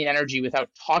on clean energy without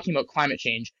talking about climate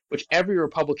change, which every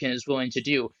Republican is willing to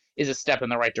do, is a step in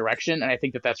the right direction. And I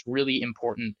think that that's really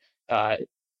important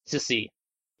to see.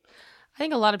 I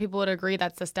think a lot of people would agree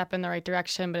that's a step in the right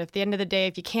direction, but at the end of the day,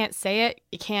 if you can't say it,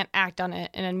 you can't act on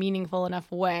it in a meaningful enough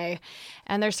way.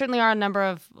 And there certainly are a number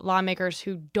of lawmakers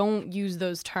who don't use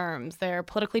those terms. They're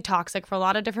politically toxic for a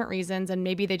lot of different reasons, and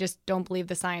maybe they just don't believe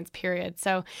the science, period.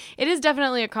 So it is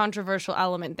definitely a controversial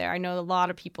element there. I know a lot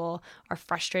of people are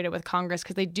frustrated with Congress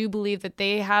because they do believe that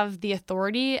they have the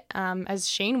authority. As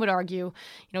Shane would argue,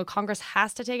 Congress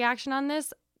has to take action on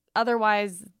this.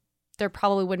 Otherwise, there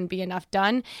probably wouldn't be enough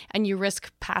done, and you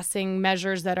risk passing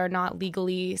measures that are not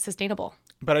legally sustainable.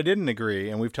 But I didn't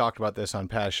agree, and we've talked about this on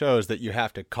past shows, that you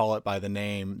have to call it by the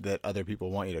name that other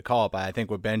people want you to call it by. I think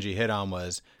what Benji hit on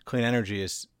was clean energy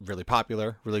is really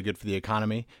popular, really good for the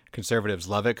economy. Conservatives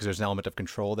love it because there's an element of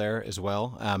control there as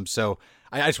well. So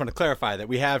I just want to clarify that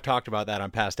we have talked about that on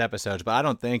past episodes, but I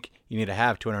don't think you need to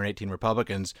have 218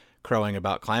 Republicans crowing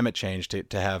about climate change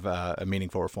to have a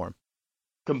meaningful reform.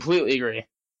 Completely agree.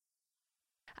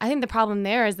 I think the problem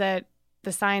there is that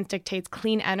the science dictates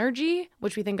clean energy,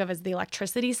 which we think of as the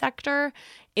electricity sector,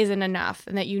 isn't enough,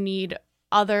 and that you need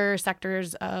other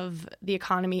sectors of the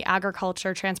economy,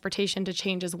 agriculture, transportation, to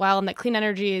change as well, and that clean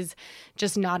energy is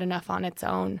just not enough on its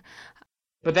own.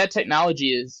 But that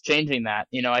technology is changing that.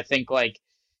 I think like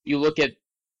you look at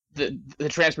the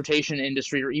transportation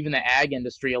industry or even the ag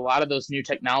industry, a lot of those new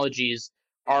technologies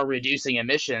are reducing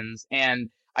emissions. And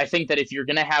I think that if you're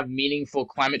going to have meaningful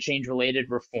climate change related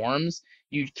reforms,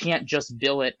 you can't just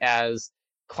bill it as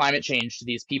climate change to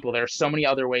these people. There are so many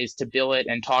other ways to bill it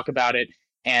and talk about it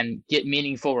and get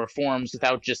meaningful reforms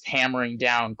without just hammering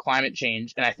down climate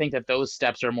change. And I think that those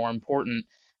steps are more important,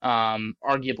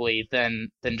 arguably, than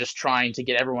just trying to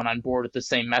get everyone on board with the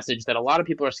same message that a lot of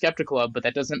people are skeptical of, but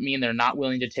that doesn't mean they're not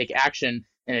willing to take action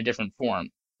in a different form.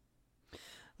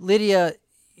 Lydia,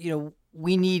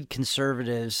 we need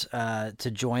conservatives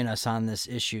to join us on this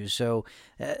issue. So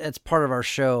that's part of our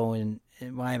show, and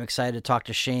why I'm excited to talk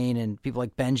to Shane and people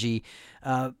like Benji.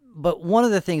 But one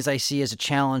of the things I see as a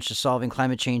challenge to solving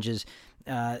climate change is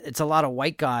it's a lot of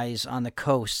white guys on the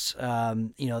coasts,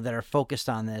 that are focused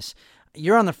on this.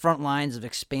 You're on the front lines of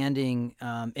expanding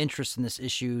interest in this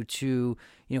issue to,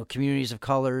 communities of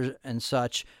color and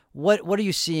such. What are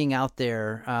you seeing out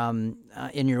there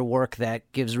in your work that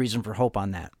gives reason for hope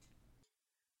on that?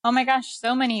 Oh my gosh,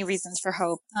 so many reasons for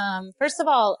hope. First of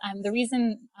all, the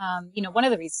reason, one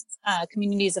of the reasons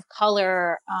communities of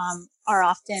color are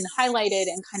often highlighted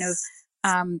and kind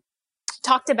of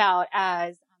talked about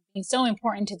as being so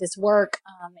important to this work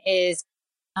is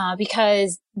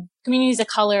because communities of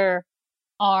color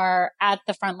are at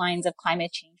the front lines of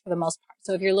climate change for the most part.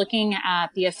 So if you're looking at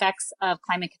the effects of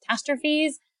climate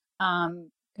catastrophes,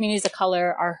 communities of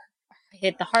color are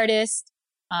hit the hardest,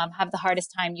 have the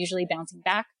hardest time usually bouncing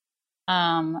back.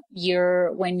 When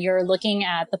you're looking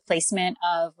at the placement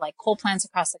of like coal plants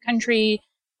across the country,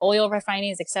 oil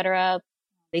refineries, et cetera,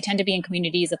 they tend to be in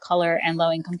communities of color and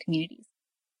low income communities.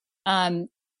 And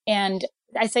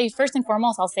I say first and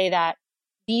foremost, I'll say that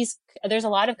there's a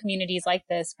lot of communities like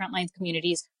this, frontlines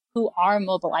communities, who are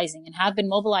mobilizing and have been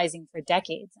mobilizing for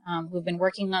decades, who've been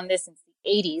working on this since the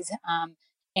 80s.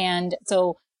 And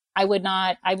so I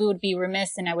would be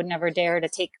remiss and I would never dare to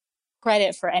take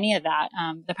credit for any of that.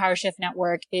 The Power Shift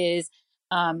Network is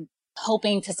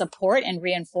hoping to support and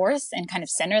reinforce and kind of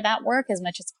center that work as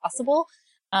much as possible.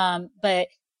 But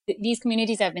these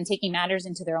communities have been taking matters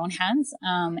into their own hands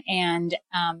and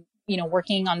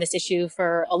working on this issue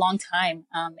for a long time.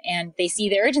 And they see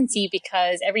the urgency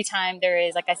because every time there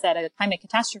is, like I said, a climate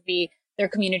catastrophe, their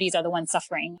communities are the ones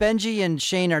suffering. Benji and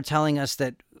Shane are telling us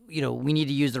that, we need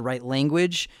to use the right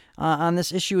language on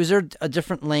this issue. Is there a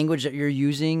different language that you're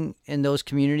using in those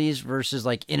communities versus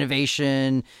like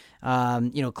innovation,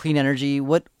 clean energy?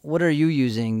 What are you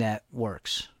using that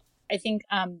works? I think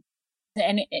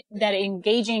that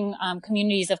engaging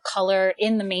communities of color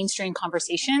in the mainstream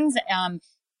conversations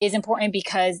is important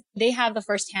because they have the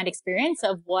firsthand experience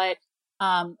of what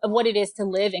it is to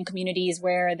live in communities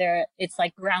where it's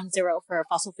like ground zero for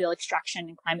fossil fuel extraction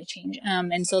and climate change.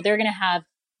 And so they're going to have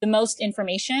the most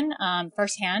information,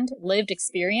 firsthand lived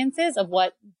experiences of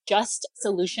what just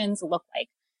solutions look like.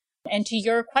 And to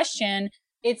your question,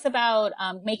 it's about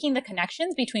making the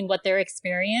connections between what they're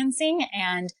experiencing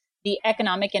and the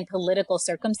economic and political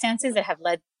circumstances that have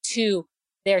led to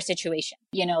their situation.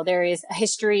 There is a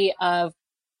history of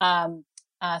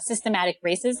systematic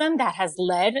racism that has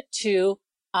led to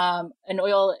an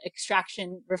oil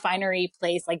extraction refinery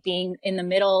place, like being in the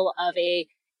middle of a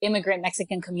immigrant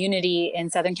Mexican community in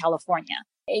Southern California.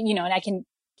 And I can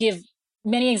give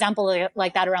many examples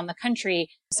like that around the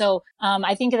country. So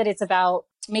I think that it's about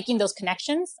making those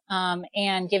connections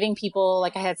and giving people,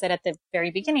 like I had said at the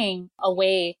very beginning, a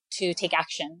way to take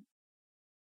action.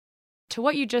 To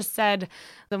what you just said,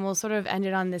 then we'll sort of end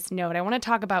it on this note. I want to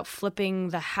talk about flipping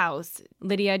the house.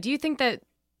 Lydia, do you think that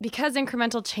because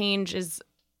incremental change is,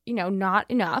 not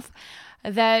enough,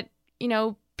 that,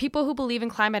 people who believe in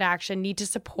climate action need to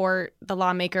support the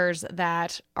lawmakers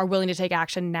that are willing to take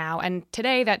action now? And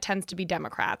today that tends to be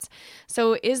Democrats.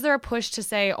 So is there a push to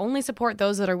say only support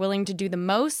those that are willing to do the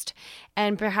most,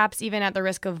 and perhaps even at the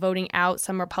risk of voting out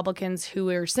some Republicans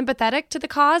who are sympathetic to the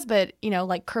cause, but,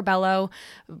 like Curbelo,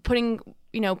 putting,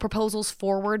 proposals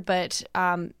forward, but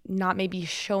not maybe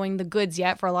showing the goods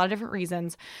yet for a lot of different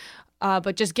reasons.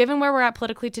 But just given where we're at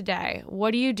politically today,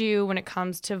 what do you do when it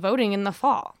comes to voting in the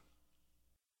fall?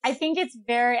 I think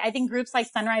groups like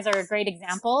Sunrise are a great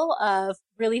example of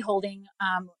really holding,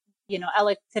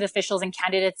 elected officials and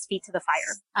candidates' feet to the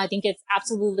fire. I think it's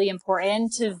absolutely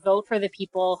important to vote for the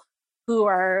people who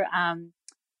are,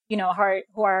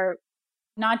 who are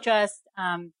not just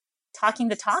talking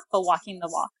the talk, but walking the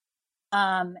walk.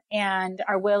 and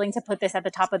are willing to put this at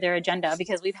the top of their agenda,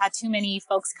 because we've had too many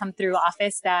folks come through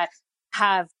office that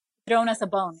have thrown us a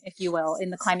bone, if you will,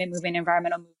 in the climate movement,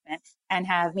 environmental movement, and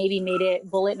have maybe made it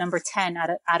bullet number 10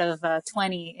 out of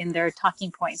 20 in their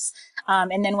talking points.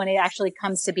 And then when it actually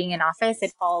comes to being in office,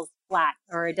 it falls flat,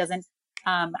 or it doesn't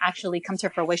actually come to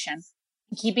fruition.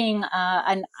 Keeping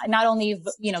and not only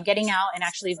getting out and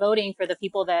actually voting for the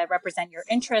people that represent your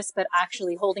interests, but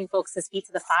actually holding folks' feet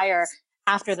to the fire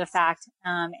after the fact,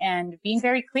 and being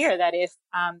very clear that if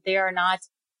they are not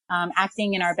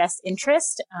acting in our best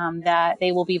interest, that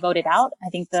they will be voted out. I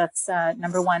think that's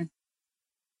number one.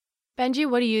 Benji,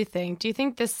 what do you think? Do you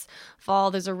think this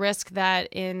fall there's a risk that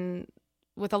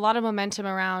with a lot of momentum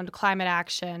around climate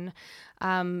action,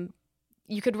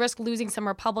 you could risk losing some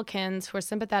Republicans who are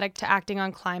sympathetic to acting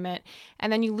on climate,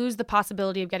 and then you lose the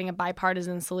possibility of getting a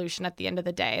bipartisan solution at the end of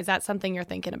the day? Is that something you're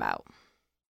thinking about?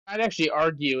 I'd actually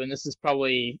argue, and this is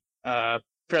probably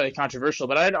fairly controversial,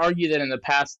 but I'd argue that in the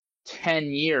past 10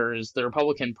 years, the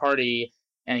Republican Party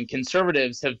and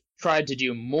conservatives have tried to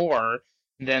do more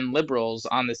than liberals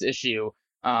on this issue.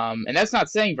 And that's not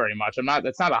saying very much.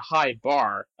 That's not a high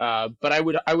bar. But I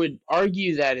would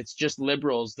argue that it's just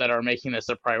liberals that are making this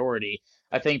a priority.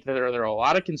 I think that there are a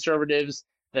lot of conservatives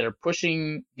that are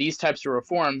pushing these types of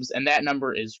reforms, and that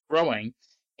number is growing.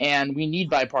 And we need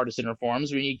bipartisan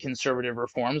reforms. We need conservative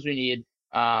reforms. We need,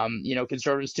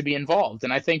 conservatives to be involved.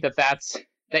 And I think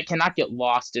that cannot get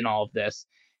lost in all of this.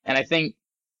 And I think,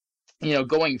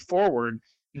 going forward,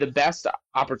 the best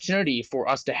opportunity for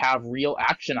us to have real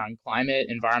action on climate,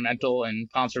 environmental, and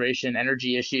conservation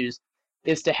energy issues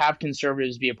is to have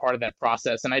conservatives be a part of that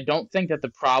process. And I don't think that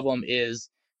the problem is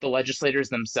the legislators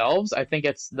themselves. I think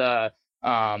it's a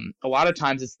lot of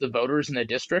times it's the voters in the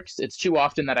districts. It's too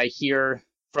often that I hear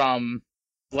from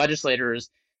legislators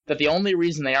that the only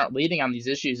reason they aren't leading on these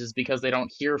issues is because they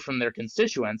don't hear from their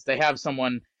constituents. They have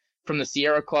someone from the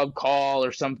Sierra Club call,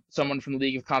 or someone from the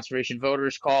League of Conservation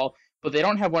Voters call, but they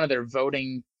don't have one of their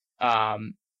voting,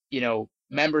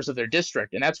 members of their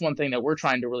district. And that's one thing that we're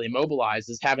trying to really mobilize,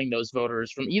 is having those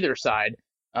voters from either side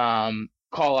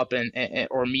call up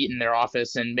or meet in their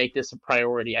office and make this a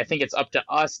priority. I think it's up to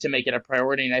us to make it a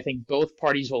priority, and I think both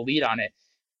parties will lead on it.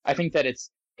 I think that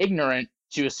it's ignorant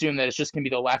to assume that it's just going to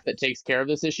be the left that takes care of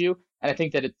this issue. And I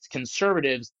think that it's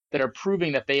conservatives that are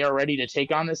proving that they are ready to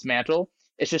take on this mantle.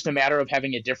 It's just a matter of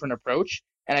having a different approach.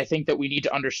 And I think that we need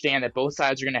to understand that both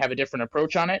sides are going to have a different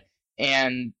approach on it,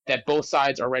 and that both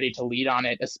sides are ready to lead on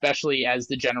it, especially as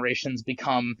the younger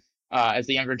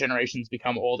generations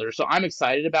become older. So I'm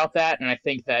excited about that. And I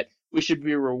think that we should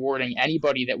be rewarding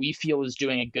anybody that we feel is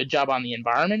doing a good job on the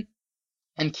environment,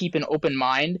 and keep an open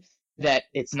mind that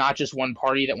it's not just one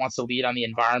party that wants to lead on the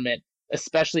environment,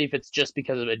 especially if it's just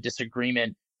because of a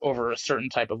disagreement over a certain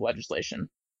type of legislation.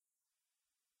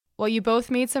 Well, you both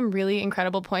made some really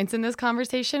incredible points in this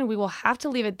conversation. We will have to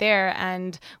leave it there,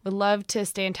 and would love to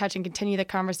stay in touch and continue the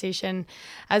conversation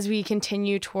as we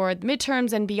continue toward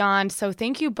midterms and beyond. So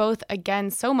thank you both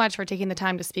again so much for taking the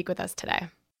time to speak with us today.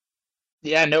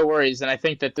 Yeah, no worries. And I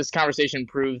think that this conversation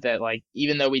proved that,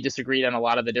 even though we disagreed on a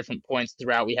lot of the different points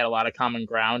throughout, we had a lot of common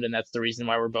ground, and that's the reason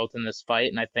why we're both in this fight.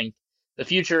 And I think the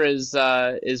future is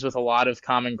with a lot of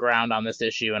common ground on this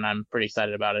issue, and I'm pretty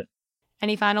excited about it.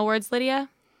 Any final words, Lydia?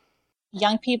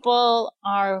 Young people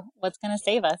are what's going to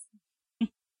save us.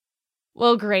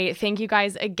 Well, great. Thank you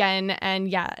guys again. And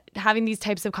yeah, having these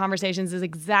types of conversations is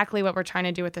exactly what we're trying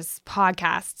to do with this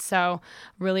podcast. So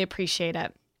really appreciate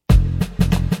it.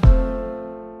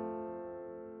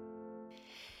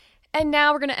 And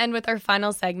now we're going to end with our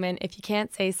final segment, If You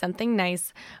Can't Say Something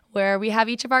Nice, where we have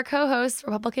each of our co-hosts,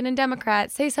 Republican and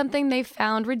Democrat, say something they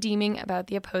found redeeming about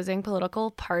the opposing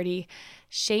political party.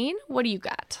 Shane, what do you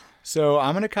got? So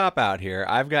I'm going to cop out here.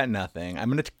 I've got nothing. I'm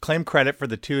going to claim credit for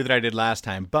the two that I did last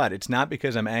time, but it's not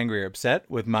because I'm angry or upset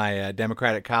with my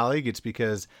Democratic colleague. It's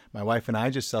because my wife and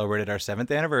I just celebrated our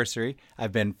 7th anniversary.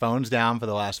 I've been phones down for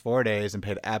the last 4 days and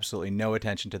paid absolutely no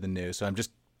attention to the news. So I'm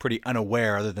just pretty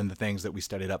unaware, other than the things that we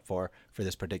studied up for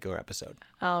this particular episode.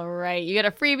 All right. You got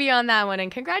a freebie on that one,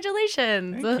 and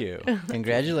congratulations. Thank you.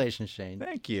 Congratulations, Shane.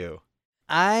 Thank you.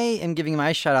 I am giving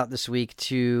my shout out this week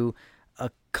to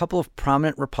a couple of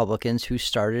prominent Republicans who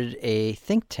started a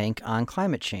think tank on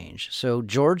climate change. So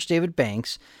George David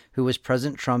Banks, who was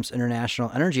President Trump's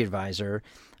international energy advisor,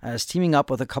 is teaming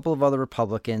up with a couple of other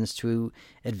Republicans to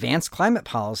advance climate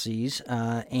policies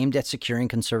aimed at securing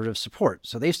conservative support.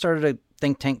 So they've started a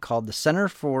think tank called the Center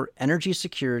for Energy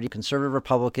Security, conservative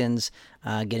Republicans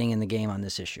getting in the game on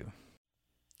this issue.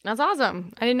 That's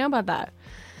awesome. I didn't know about that.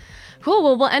 Cool.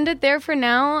 Well, we'll end it there for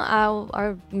now.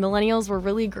 Our millennials were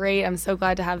really great. I'm so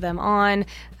glad to have them on.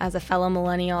 As a fellow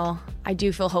millennial, I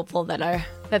do feel hopeful that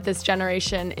this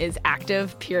generation is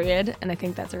active, period. And I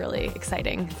think that's a really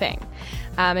exciting thing.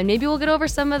 And maybe we'll get over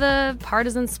some of the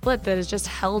partisan split that has just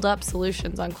held up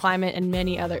solutions on climate and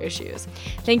many other issues.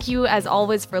 Thank you, as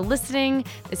always, for listening.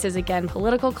 This is, again,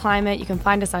 Political Climate. You can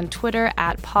find us on Twitter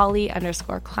at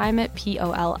Polly_climate,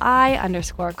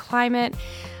 POLI_climate.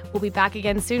 We'll be back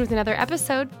again soon with another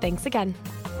episode. Thanks again.